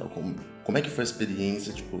 realizado e tal? Como é que foi a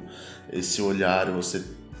experiência, esse olhar, você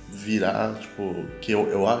virar, que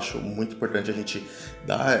eu acho muito importante a gente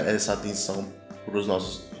dar essa atenção para os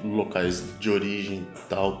nossos locais de origem e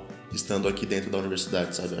tal, estando aqui dentro da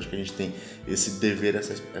universidade, sabe? Eu acho que a gente tem esse dever,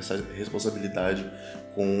 essa responsabilidade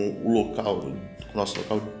com o local, com o nosso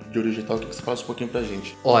local de origem. Eu queria que você falasse um pouquinho pra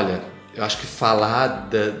gente. Olha, eu acho que falar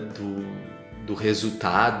do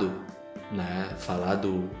resultado, né? Falar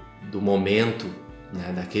do momento,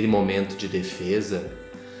 né? Daquele momento de defesa,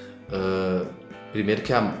 primeiro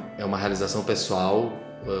que é uma realização pessoal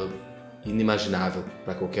inimaginável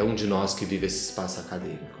para qualquer um de nós que vive esse espaço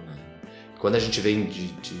acadêmico, né? Quando a gente vem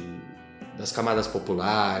das camadas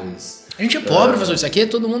populares... A gente é pobre, professor. Isso aqui é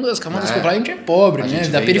todo mundo das camadas populares. A gente é pobre, né?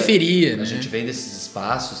 Da periferia. A gente vem desses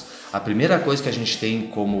espaços. A primeira coisa que a gente tem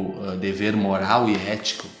como dever moral e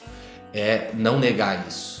ético é não negar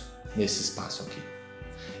isso nesse espaço aqui.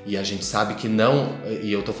 E a gente sabe que não...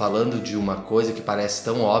 E eu tô falando de uma coisa que parece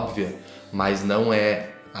tão óbvia, mas não é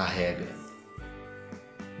a regra.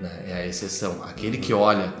 É a exceção. Aquele que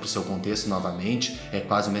olha para o seu contexto novamente é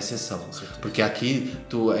quase uma exceção. Porque aqui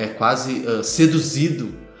tu é quase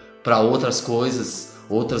seduzido para outras coisas,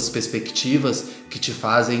 outras perspectivas que te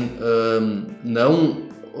fazem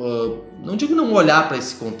não digo não olhar para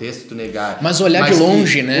esse contexto, tu negar. Mas olhar de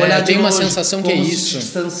longe, né? Eu tenho uma sensação que é isso. Se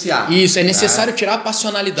distanciar. Isso, é necessário tirar a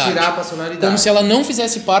passionalidade. Como se ela não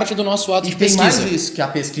fizesse parte do nosso ato de pesquisa. E tem mais isso, que a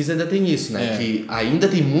pesquisa ainda tem isso, né? Que ainda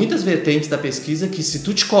tem muitas vertentes da pesquisa que se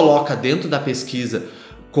tu te coloca dentro da pesquisa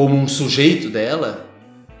como um sujeito dela,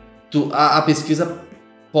 a pesquisa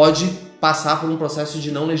pode passar por um processo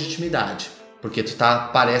de não legitimidade. Porque tu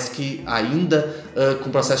parece que ainda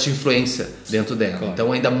com processo de influência dentro dela. Claro.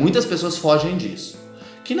 Então ainda muitas pessoas fogem disso.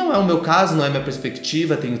 Que não é o meu caso, não é minha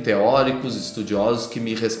perspectiva. Tenho teóricos, estudiosos que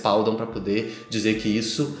me respaldam para poder dizer que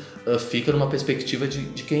isso fica numa perspectiva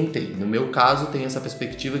de quem tem. No meu caso, tem essa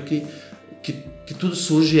perspectiva que tudo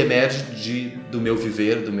surge e emerge do meu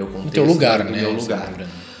viver, do meu contexto. Do teu lugar, do né? meu lugar.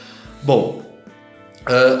 Bom...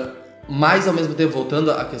 mas ao mesmo tempo,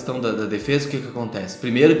 voltando à questão da defesa, o que acontece?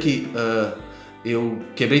 Primeiro que eu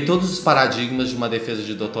quebrei todos os paradigmas de uma defesa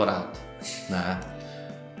de doutorado, né?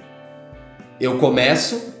 Eu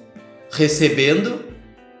começo recebendo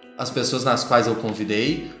as pessoas nas quais eu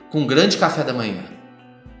convidei com um grande café da manhã,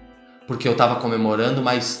 porque eu estava comemorando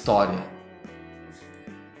uma história.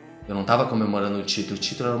 Eu não estava comemorando o título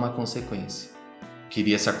era uma consequência.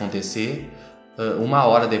 Queria se acontecer 1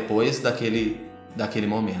 hora depois daquele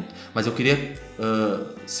momento. Mas eu queria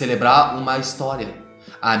celebrar uma história.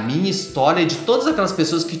 A minha história de todas aquelas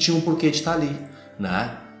pessoas que tinham um porquê de estar ali,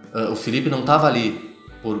 né? O Felipe não estava ali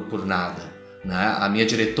por nada, né? A minha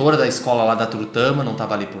diretora da escola lá da Torotama não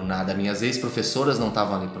estava ali por nada. As minhas ex-professoras não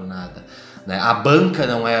estavam ali por nada, né? A banca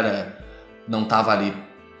não estava ali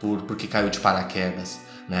porque caiu de paraquedas,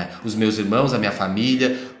 né? Os meus irmãos, a minha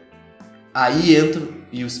família. Aí entro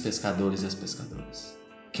e os pescadores e as pescadoras,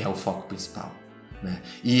 que é o foco principal. Né?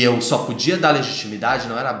 E eu só podia dar legitimidade,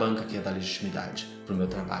 não era a banca que ia dar legitimidade para o meu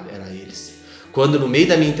trabalho, era eles. Quando no meio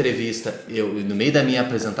da minha entrevista, no meio da minha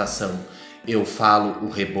apresentação, eu falo o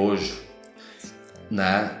rebojo,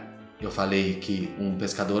 né? Eu falei que um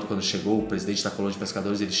pescador, quando chegou, o presidente da colônia de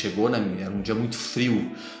pescadores, ele chegou, era um dia muito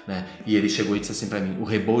frio, né? E ele chegou e disse assim para mim, o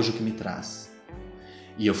rebojo que me traz.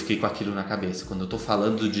 E eu fiquei com aquilo na cabeça. Quando eu estou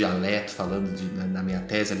falando do dialeto, na minha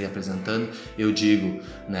tese ali apresentando, eu digo,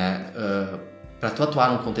 né? Para tu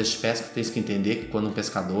atuar num contexto de pesca, tu tens que entender que quando um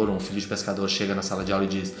pescador ou um filho de pescador chega na sala de aula e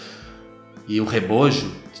diz e o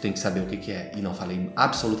rebojo, tu tem que saber o que é. E não falei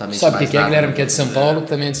absolutamente sabe mais nada. Sabe o que é, Guilherme, que é de São Paulo,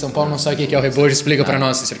 também é de São Paulo, não sabe o que é o rebojo, explica para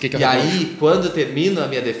nós o que é o rebojo. E aí, quando eu termino a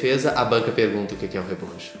minha defesa, a banca pergunta o que é o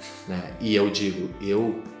rebojo, né? E eu digo,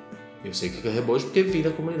 eu sei o que é o rebojo porque vim da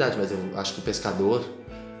comunidade, mas eu acho que o pescador,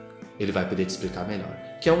 ele vai poder te explicar melhor.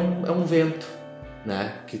 Que é um vento,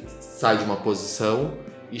 né? Que sai de uma posição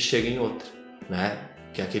e chega em outra, né?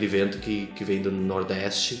 Que é aquele vento que vem do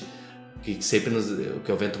Nordeste, que sempre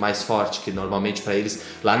que é o vento mais forte, que normalmente para eles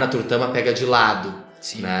lá na Torotama pega de lado,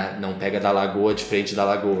 né? Não pega da lagoa, de frente da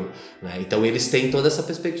lagoa, né? Então eles têm toda essa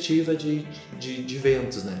perspectiva de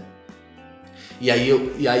ventos, né? E aí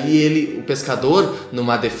o pescador,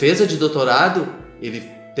 numa defesa de doutorado,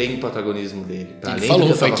 ele tem o protagonismo dele. Ele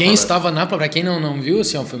falou, foi quem estava para quem não viu,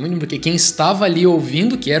 assim, ó, foi muito porque quem estava ali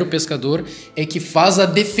ouvindo, que era o pescador, é que faz a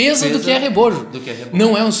defesa do que é rebojo.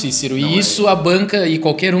 Não é o Sícero. E isso a banca e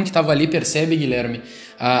qualquer um que estava ali percebe, Guilherme,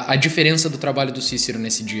 a diferença do trabalho do Sícero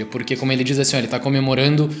nesse dia. Porque, como ele diz assim, ó, ele está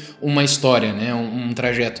comemorando uma história, né, um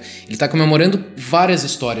trajeto. Ele está comemorando várias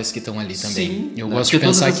histórias que estão ali também. Sim, eu gosto de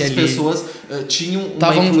pensar que ali pessoas tinham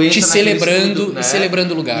uma influência te celebrando estudo, né? E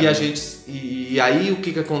celebrando o lugar. E aí o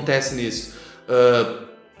que acontece nisso?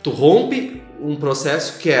 Tu rompe um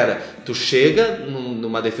processo que era, tu chega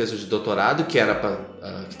numa defesa de doutorado que era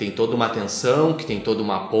que tem toda uma atenção, que tem toda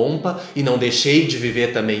uma pompa, e não deixei de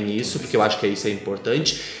viver também isso, porque eu acho que isso é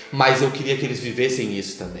importante, mas eu queria que eles vivessem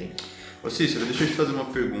isso também. Ô Sícero, deixa eu te fazer uma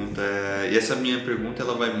pergunta, e essa minha pergunta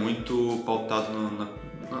ela vai muito pautada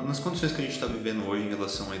nas condições que a gente está vivendo hoje em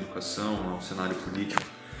relação à educação, ao cenário político.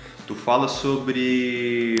 Tu fala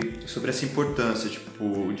sobre essa importância,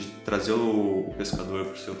 tipo, de trazer o pescador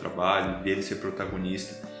para o seu trabalho, dele ser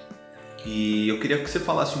protagonista. E eu queria que você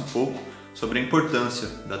falasse um pouco sobre a importância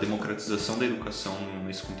da democratização da educação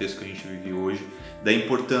nesse contexto que a gente vive hoje, da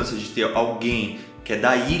importância de ter alguém que é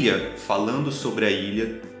da ilha falando sobre a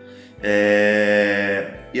ilha,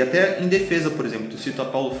 e até em defesa, por exemplo, tu cita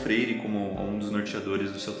Paulo Freire como um dos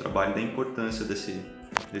norteadores do seu trabalho, da importância desse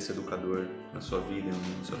educador na sua vida,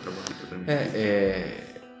 no seu trabalho.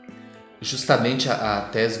 Justamente a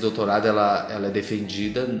tese de doutorado ela é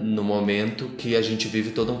defendida no momento que a gente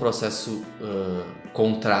vive todo um processo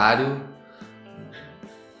contrário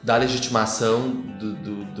da legitimação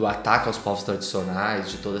do ataque aos povos tradicionais,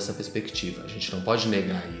 de toda essa perspectiva. A gente não pode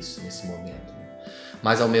negar isso nesse momento, né?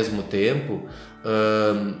 Mas ao mesmo tempo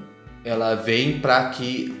ela vem para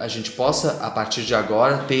que a gente possa, a partir de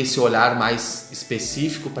agora, ter esse olhar mais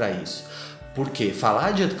específico para isso. Porque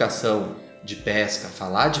falar de educação de pesca,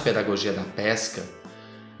 falar de pedagogia da pesca,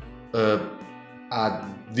 há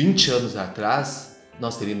 20 anos atrás,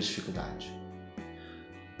 nós teríamos dificuldade.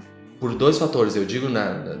 Por dois fatores, eu digo,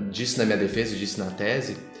 disse na minha defesa e disse na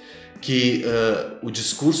tese, que o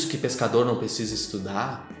discurso que pescador não precisa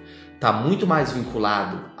estudar está muito mais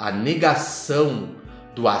vinculado à negação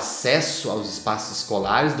do acesso aos espaços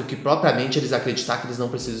escolares do que propriamente eles acreditar que eles não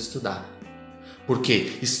precisam estudar.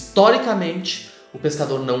 Porque, historicamente, o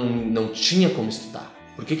pescador não tinha como estudar.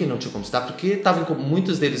 Por que ele não tinha como estudar? Porque estavam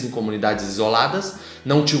muitos deles em comunidades isoladas,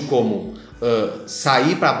 não tinham como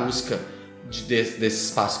sair para a busca desse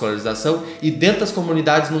espaço de escolarização, e dentro das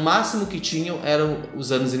comunidades, no máximo que tinham eram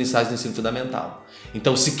os anos iniciais do ensino fundamental.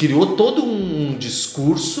 Então se criou todo um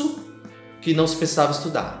discurso que não se precisava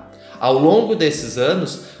estudar. Ao longo desses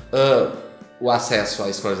anos, o acesso à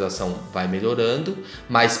escolarização vai melhorando,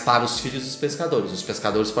 mas para os filhos dos pescadores. Os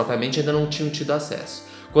pescadores propriamente ainda não tinham tido acesso.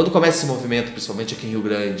 Quando começa esse movimento, principalmente aqui em Rio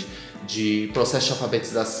Grande, de processo de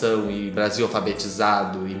alfabetização e Brasil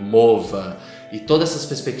alfabetizado e MOVA e todas essas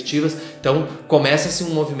perspectivas, então começa-se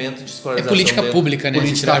um movimento de escolarização. É política pública, né?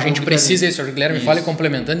 A gente precisa isso. O Guilherme fala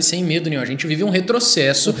complementando e sem medo nenhum. A gente vive um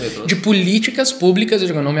retrocesso de políticas públicas.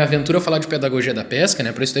 Eu não me aventuro a falar de pedagogia da pesca,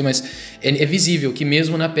 né? Por isso tem, mas é visível que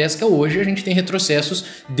mesmo na pesca hoje a gente tem retrocessos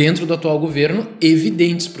dentro do atual governo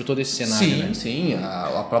evidentes por todo esse cenário. Sim, né? Sim.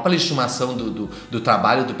 A própria legitimação do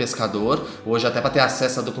trabalho do pescador, hoje até para ter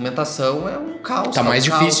acesso à documentação, é um caos. Tá mais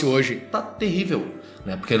difícil hoje. Tá terrível.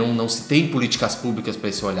 né? Porque não se tem políticas públicas para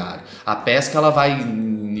esse olhar. A pesca, ela vai,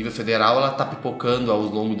 em nível federal, ela está pipocando ao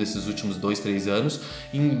longo desses últimos 2, 3 anos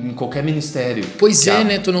em qualquer ministério. Pois é,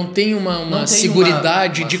 né? Tu não tem uma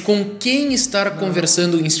seguridade de com quem estar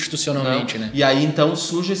conversando institucionalmente, né? E aí, então,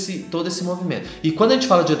 surge todo esse movimento. E quando a gente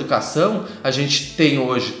fala de educação, a gente tem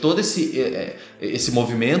hoje todo esse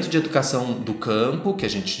movimento de educação do campo, que a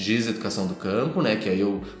gente diz educação do campo, né? Que aí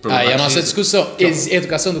eu problematizo. Aí a nossa discussão,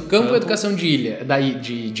 educação do campo ou educação de ilha?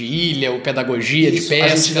 De ilha, ou pedagogia, isso, de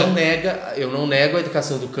pesca? A gente não nega, eu não nego a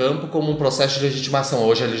educação do campo como um processo de legitimação.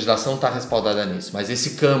 Hoje a legislação está respaldada nisso. Mas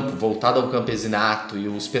esse campo, voltado ao campesinato e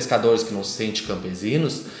os pescadores que não se sentem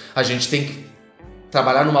campesinos, a gente tem que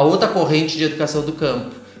trabalhar numa outra corrente de educação do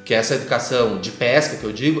campo, que é essa educação de pesca, que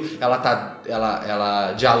eu digo,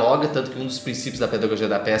 ela dialoga, tanto que um dos princípios da pedagogia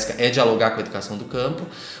da pesca é dialogar com a educação do campo,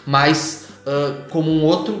 mas como um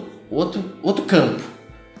outro campo,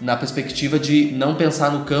 na perspectiva de não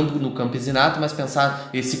pensar no campesinato, mas pensar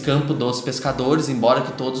esse campo dos pescadores, embora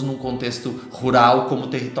que todos num contexto rural como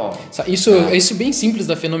território. Isso bem simples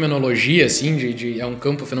da fenomenologia, assim, é um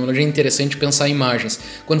campo, fenomenologia, é interessante pensar em imagens.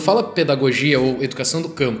 Quando fala pedagogia ou educação do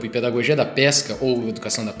campo e pedagogia da pesca ou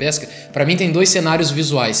educação da pesca, para mim tem 2 cenários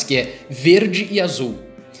visuais, que é verde e azul.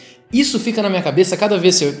 Isso fica na minha cabeça cada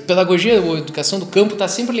vez. Pedagogia ou educação do campo está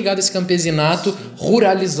sempre ligado a esse campesinato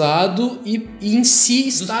ruralizado e em si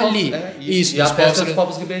está ali. Isso. E a pesca dos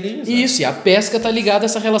povos ribeirinhos. Isso, e a pesca está ligada a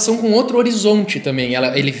essa relação com outro horizonte também.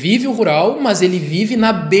 Ele vive o rural, mas ele vive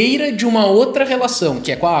na beira de uma outra relação, que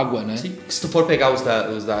é com a água, né? Sim. Se tu for pegar os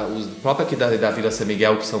próprios aqui da Vila São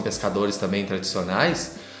Miguel, que são pescadores também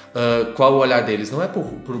tradicionais, qual o olhar deles? Não é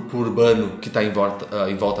pro urbano que está em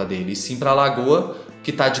volta deles, sim para a lagoa, que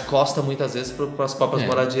está de costa muitas vezes para as próprias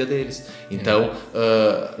moradias deles. Então,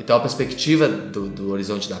 a perspectiva do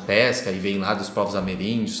horizonte da pesca, e vem lá dos povos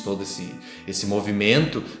ameríndios, todo esse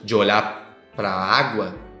movimento de olhar para a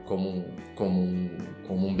água como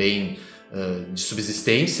um bem de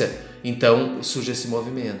subsistência, então surge esse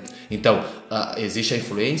movimento. Então, existe a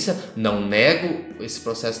influência, não nego esse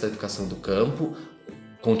processo da educação do campo,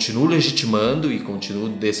 continuo legitimando e continuo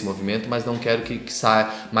desse movimento, mas não quero que saia.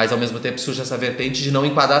 Mas ao mesmo tempo surge essa vertente de não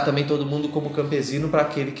enquadrar também todo mundo como campesino para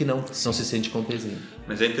aquele que não se sente campesino.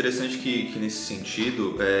 Mas é interessante que nesse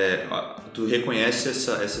sentido, tu reconhece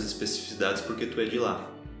essas especificidades porque tu é de lá.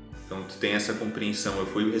 Então tu tem essa compreensão. Eu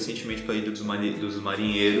fui recentemente para a Ilha dos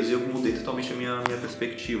Marinheiros e eu mudei totalmente a minha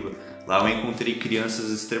perspectiva. Lá eu encontrei crianças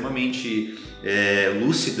extremamente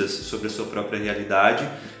lúcidas sobre a sua própria realidade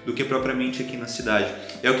do que propriamente aqui na cidade.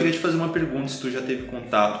 Eu queria te fazer uma pergunta, se tu já teve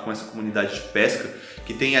contato com essa comunidade de pesca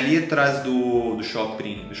que tem ali atrás do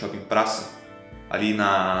shopping Praça, ali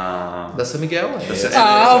na... Da São Miguel.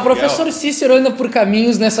 O professor Sícero anda por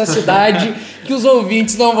caminhos nessa cidade que os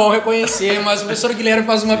ouvintes não vão reconhecer, mas o professor Guilherme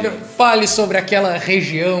faz uma pergunta. Fale sobre aquela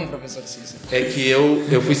região, professor Sícero. É que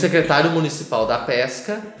eu fui secretário municipal da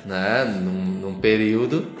pesca, né, num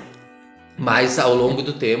período, mas ao longo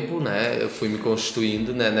do tempo, né, eu fui me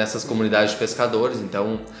constituindo, né, nessas comunidades de pescadores.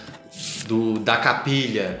 Então, da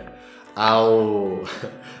Capilha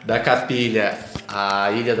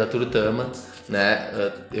à Ilha da Torotama,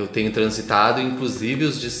 né, eu tenho transitado, inclusive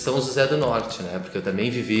os de São José do Norte, né, porque eu também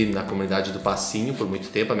vivi na comunidade do Passinho por muito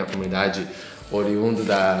tempo. A minha comunidade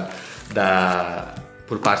oriunda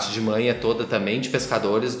por parte de mãe é toda também de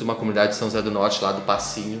pescadores de uma comunidade de São José do Norte, lá do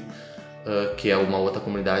Passinho, que é uma outra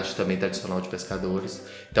comunidade também tradicional de pescadores.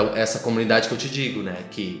 Então, essa comunidade que eu te digo, né,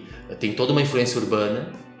 que tem toda uma influência urbana,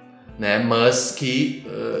 né, mas que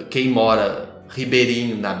quem mora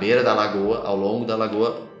ribeirinho, na beira da lagoa, ao longo da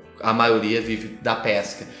lagoa, a maioria vive da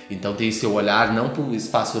pesca. Então tem esse olhar não para o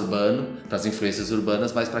espaço urbano, para as influências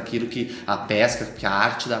urbanas, mas para aquilo que a pesca, que a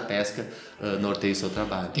arte da pesca norteia o seu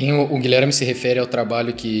trabalho. O Guilherme se refere ao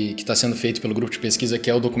trabalho que está sendo feito pelo grupo de pesquisa, que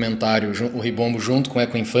é o documentário O Ribombo, junto com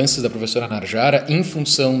Ecoinfâncias, da professora Narjara, em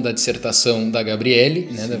função da dissertação da Gabriele,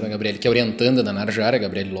 né, da Gabriele, que é orientanda da Narjara,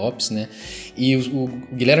 Gabriele Lopes, né? E o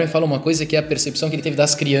Guilherme fala uma coisa que é a percepção que ele teve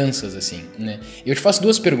das crianças, assim, né? E eu te faço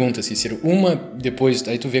 2 perguntas, Cícero. Uma, depois,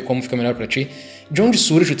 aí tu vê como fica melhor para ti. De onde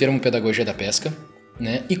surge o termo pedagogia da pesca,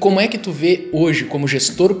 né? E como é que tu vê hoje, como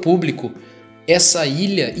gestor público, essa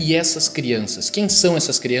ilha e essas crianças? Quem são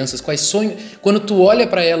essas crianças? Quais sonhos? Quando tu olha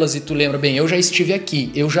para elas e tu lembra, bem, eu já estive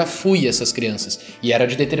aqui, eu já fui essas crianças e era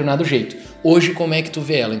de determinado jeito. Hoje, como é que tu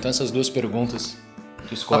vê ela? Então, essas 2 perguntas,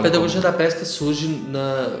 tu escolhe. A pedagogia da pesca surge,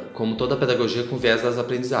 como toda pedagogia, com viés das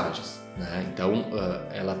aprendizagens, né? Então,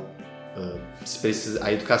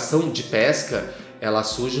 a educação de pesca, ela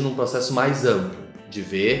surge num processo mais amplo, de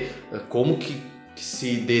ver como que que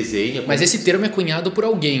se desenha... Mas esse termo é cunhado por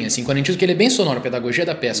alguém, assim, quando a gente diz que ele é bem sonoro, pedagogia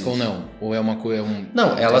da pesca ou não? Ou é uma coisa...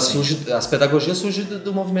 Não, ela surge... As pedagogias surgem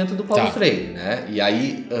do movimento do Paulo Freire, né? E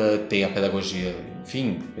aí tem a pedagogia,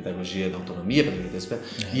 enfim, pedagogia da autonomia, pedagogia da pesca,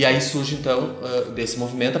 e aí surge, então, desse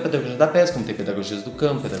movimento a pedagogia da pesca, como tem pedagogias do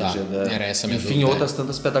campo, pedagogia enfim, outras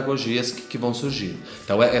tantas pedagogias que vão surgir.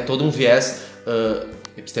 Então é todo um viés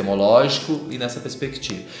epistemológico e nessa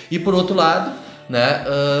perspectiva. E por outro lado, né,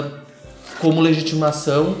 como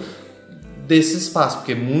legitimação desse espaço,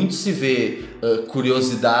 porque muito se vê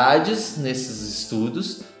curiosidades nesses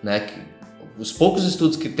estudos, né, os poucos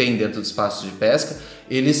estudos que tem dentro do espaço de pesca,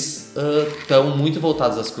 eles estão muito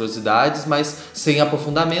voltados às curiosidades, mas sem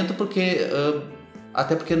aprofundamento,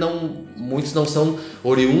 até porque muitos não são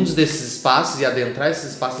oriundos desses espaços, e adentrar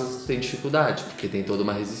esses espaços tem dificuldade, porque tem toda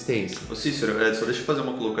uma resistência. Ô Sícero, só deixa eu fazer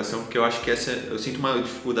uma colocação, porque eu acho que eu sinto uma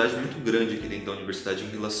dificuldade muito grande aqui dentro da universidade em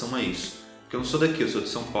relação a isso. Porque eu não sou daqui, eu sou de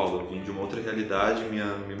São Paulo, eu vim de uma outra realidade,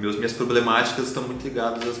 minhas problemáticas estão muito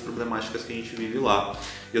ligadas às problemáticas que a gente vive lá.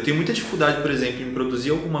 Eu tenho muita dificuldade, por exemplo, em produzir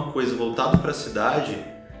alguma coisa voltada para a cidade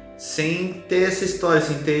sem ter essa história,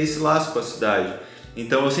 sem ter esse laço com a cidade.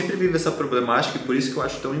 Então eu sempre vivo essa problemática, e por isso que eu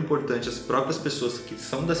acho tão importante as próprias pessoas que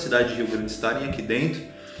são da cidade de Rio Grande estarem aqui dentro,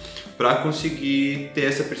 para conseguir ter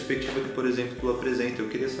essa perspectiva que, por exemplo, tu apresenta. Eu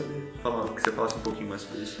queria saber, que você falasse um pouquinho mais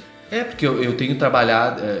sobre isso. Porque eu tenho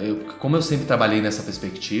trabalhado, como eu sempre trabalhei nessa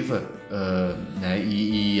perspectiva, né,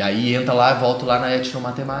 e aí volto lá na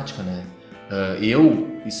etnomatemática, né?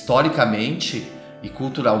 Eu, historicamente e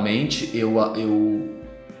culturalmente,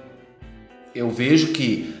 eu vejo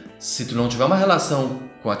que se tu não tiver uma relação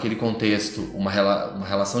com aquele contexto, uma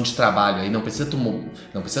relação de trabalho, aí não precisa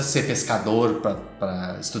ser pescador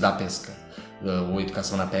para estudar pesca, ou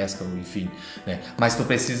educação na pesca, ou enfim, né? Mas tu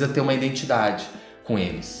precisa ter uma identidade com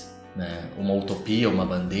eles, né? Uma utopia, uma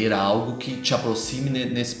bandeira, algo que te aproxime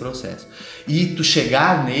nesse processo. E tu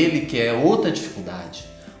chegar nele, que é outra dificuldade,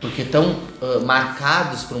 porque estão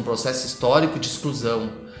marcados por um processo histórico de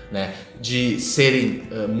exclusão, né? De serem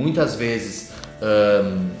muitas vezes...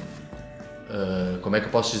 como é que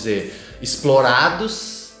eu posso dizer,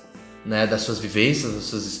 explorados, né, das suas vivências, das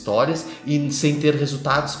suas histórias, e sem ter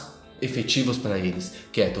resultados efetivos para eles,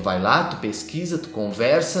 que tu vai lá, tu pesquisa, tu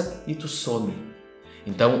conversa e tu some.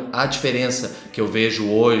 Então a diferença que eu vejo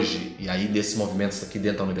hoje, e aí desses movimentos aqui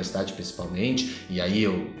dentro da universidade principalmente, e aí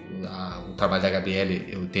o trabalho da Gabriele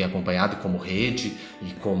eu tenho acompanhado como rede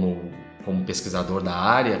e como pesquisador da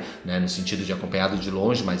área, né, no sentido de acompanhado de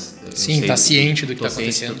longe, mas sim, está ciente do que está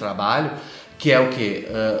acontecendo, ciente do trabalho, que é o quê?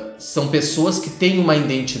 São pessoas que têm uma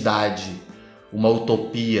identidade, uma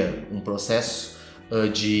utopia, um processo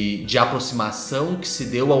de aproximação que se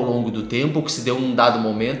deu ao longo do tempo, que se deu num dado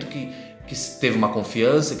momento, que se teve uma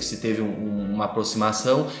confiança, que se teve uma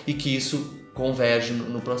aproximação, e que isso converge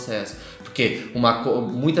no processo. Porque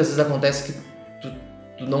muitas vezes acontece que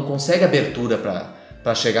tu não consegue abertura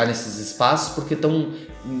para chegar nesses espaços, porque estão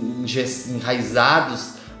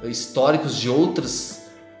enraizados históricos de outras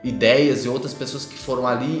ideias e outras pessoas que foram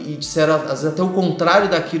ali e disseram às vezes até o contrário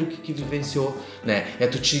daquilo que vivenciou, né?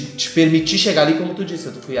 Tu te permitir chegar ali, como tu disse,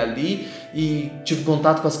 eu fui ali e tive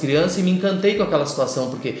contato com as crianças e me encantei com aquela situação,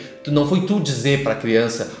 porque não foi tu dizer para a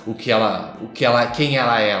criança quem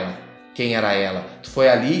era ela. Tu foi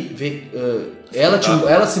ali ver,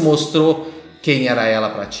 ela se mostrou quem era ela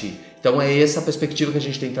para ti. Então é essa a perspectiva que a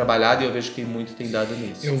gente tem trabalhado, e eu vejo que muito tem dado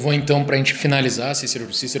nisso. Eu vou então, pra gente finalizar, Sícero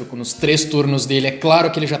nos 3 turnos dele, é claro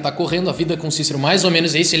que ele já tá correndo, a vida com o Sícero mais ou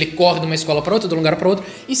menos é isso, ele corre de uma escola para outra, de um lugar para outro,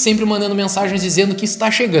 e sempre mandando mensagens dizendo que está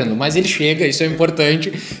chegando, mas ele chega, isso é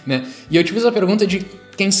importante, né? E eu te fiz a pergunta de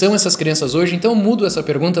quem são essas crianças hoje, então eu mudo essa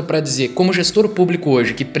pergunta para dizer, como gestor público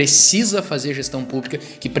hoje, que precisa fazer gestão pública,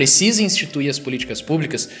 que precisa instituir as políticas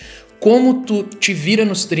públicas, como tu te vira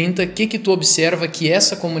nos 30, o que tu observa que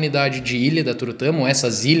essa comunidade de Ilha da Torotama, ou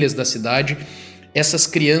essas ilhas da cidade, essas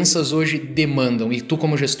crianças hoje demandam? E tu,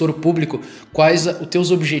 como gestor público, quais os teus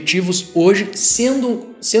objetivos hoje,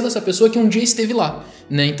 sendo essa pessoa que um dia esteve lá,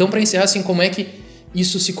 né? Então, para encerrar, assim, como é que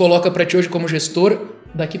isso se coloca para ti hoje como gestor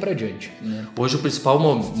daqui para diante, né? Hoje o principal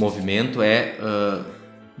movimento é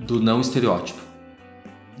do não estereótipo.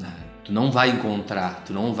 Tu não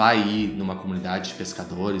vai ir numa comunidade de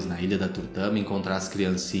pescadores na Ilha da Torotama encontrar as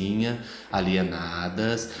criancinhas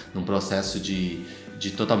alienadas, num processo de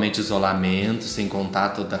totalmente isolamento, sem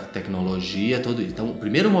contato da tecnologia, tudo isso. Então o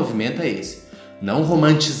primeiro movimento é esse. Não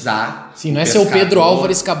romantizar. Sim, não é ser o Pedro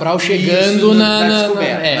Álvares Cabral chegando na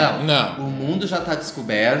descoberta. Não. O mundo já está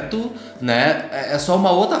descoberto, né? É só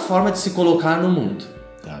uma outra forma de se colocar no mundo.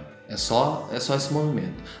 Tá. É só esse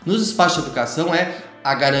movimento. Nos espaços de educação é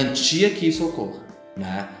a garantia que isso ocorra,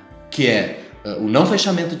 né? Que é o não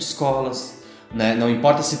fechamento de escolas, né? Não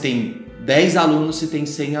importa se tem 10 alunos, se tem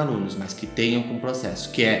 100 alunos, mas que tenham com o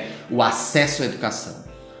processo, que é o acesso à educação,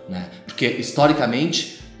 né? Porque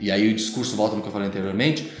historicamente, e aí o discurso volta no que eu falei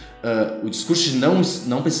anteriormente, o discurso de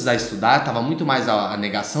não precisar estudar estava muito mais a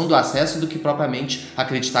negação do acesso do que propriamente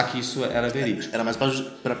acreditar que isso era verídico. Era mais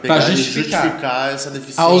para pegar e justificar essa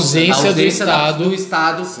deficiência. A ausência do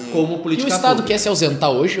Estado como política pública. E o Estado pública. quer se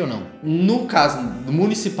ausentar hoje ou não? No caso do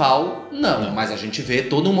Municipal, não. Mas a gente vê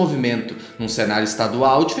todo um movimento num cenário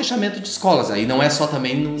estadual de fechamento de escolas. Aí não é só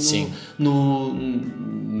também nos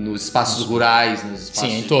espaços rurais, nos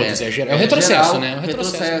espaços em todos. É o retrocesso, geral, né? O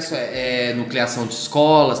retrocesso é nucleação de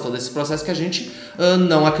escolas, todo esse processo que a gente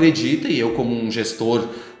não acredita, e eu como um gestor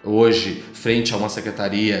hoje, frente a uma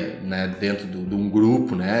secretaria, né, dentro de um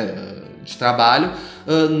grupo, né, de trabalho,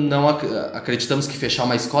 não acreditamos que fechar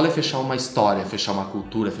uma escola é fechar uma história, fechar uma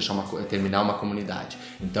cultura, terminar uma comunidade.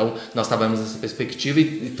 Então, nós trabalhamos nessa perspectiva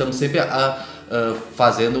e estamos sempre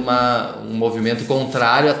fazendo um movimento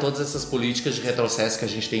contrário a todas essas políticas de retrocesso que a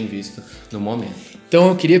gente tem visto no momento. Então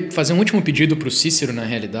eu queria fazer um último pedido para o Sícero, na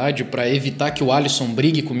realidade, para evitar que o Alisson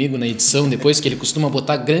brigue comigo na edição depois, que ele costuma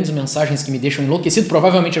botar grandes mensagens que me deixam enlouquecido.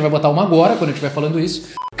 Provavelmente ele vai botar uma agora, quando eu estiver falando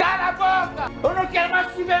isso. Cala a boca! Eu não quero mais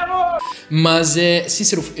te ver hoje! Mas,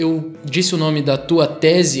 Sícero, eu disse o nome da tua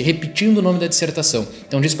tese repetindo o nome da dissertação.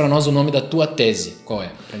 Então diz para nós o nome da tua tese. Qual é?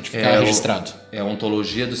 Pra gente ficar registrado. É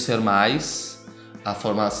Ontologia do Ser Mais, a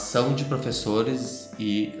formação de professores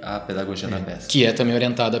e a pedagogia na pesca. Que é também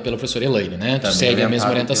orientada pela professora Elaine, né? Tu segue a mesma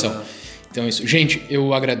orientação. Então isso. Gente,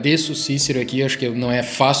 eu agradeço o Sícero aqui, acho que não é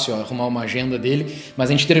fácil arrumar uma agenda dele, mas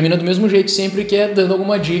a gente termina do mesmo jeito sempre, que é dando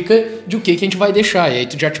alguma dica de o que a gente vai deixar. E aí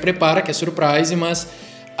tu já te prepara, que é surprise, mas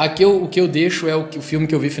aqui o que eu deixo é o filme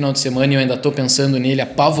que eu vi no final de semana e eu ainda tô pensando nele,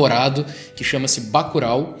 apavorado, que chama-se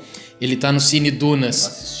Bacurau. Ele tá no Cine Dunas. Eu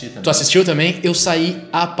assisti também. Tu assistiu também? Eu saí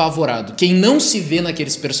apavorado. Quem não se vê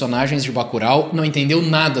naqueles personagens de Bacurau não entendeu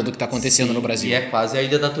nada do que tá acontecendo no Brasil. E é quase a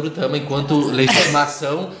Ilha da Torotama, enquanto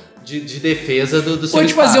legitimação de defesa do seu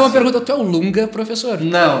Pode espaço. fazer uma pergunta. Tu é o Lunga, professor?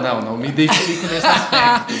 Não me identifico nesse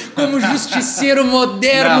aspecto. Como justiceiro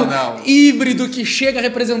moderno, híbrido, que chega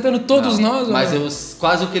representando todos nós. Mas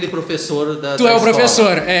quase aquele professor da Tu é o escola.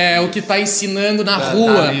 Professor, é o que tá ensinando na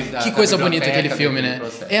rua. Que coisa bonita aquele filme, né?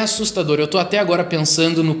 É assustador. Eu tô até agora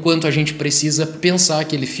pensando no quanto a gente precisa pensar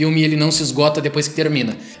aquele filme e ele não se esgota depois que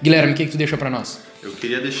termina. Guilherme, o que tu deixa pra nós? Eu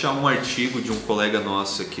queria deixar um artigo de um colega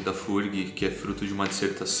nosso aqui da FURG, que é fruto de uma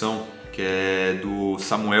dissertação, que é do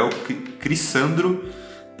Samuel Crissandro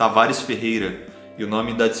Tavares Ferreira. E o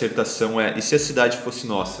nome da dissertação é E se a cidade fosse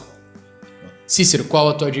nossa? Sícero, qual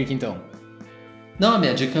a tua dica então? Não, a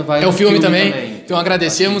minha dica vai... É o filme também. Então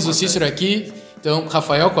agradecemos o Sícero aqui. Então,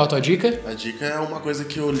 Rafael, qual a tua dica? A dica é uma coisa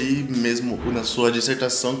que eu li mesmo na sua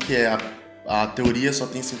dissertação, que é a teoria só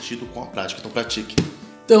tem sentido com a prática. Então pratique.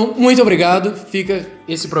 Então, muito obrigado. Fica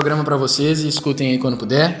esse programa para vocês e escutem aí quando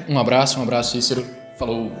puder. Um abraço, Sícero.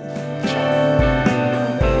 Falou!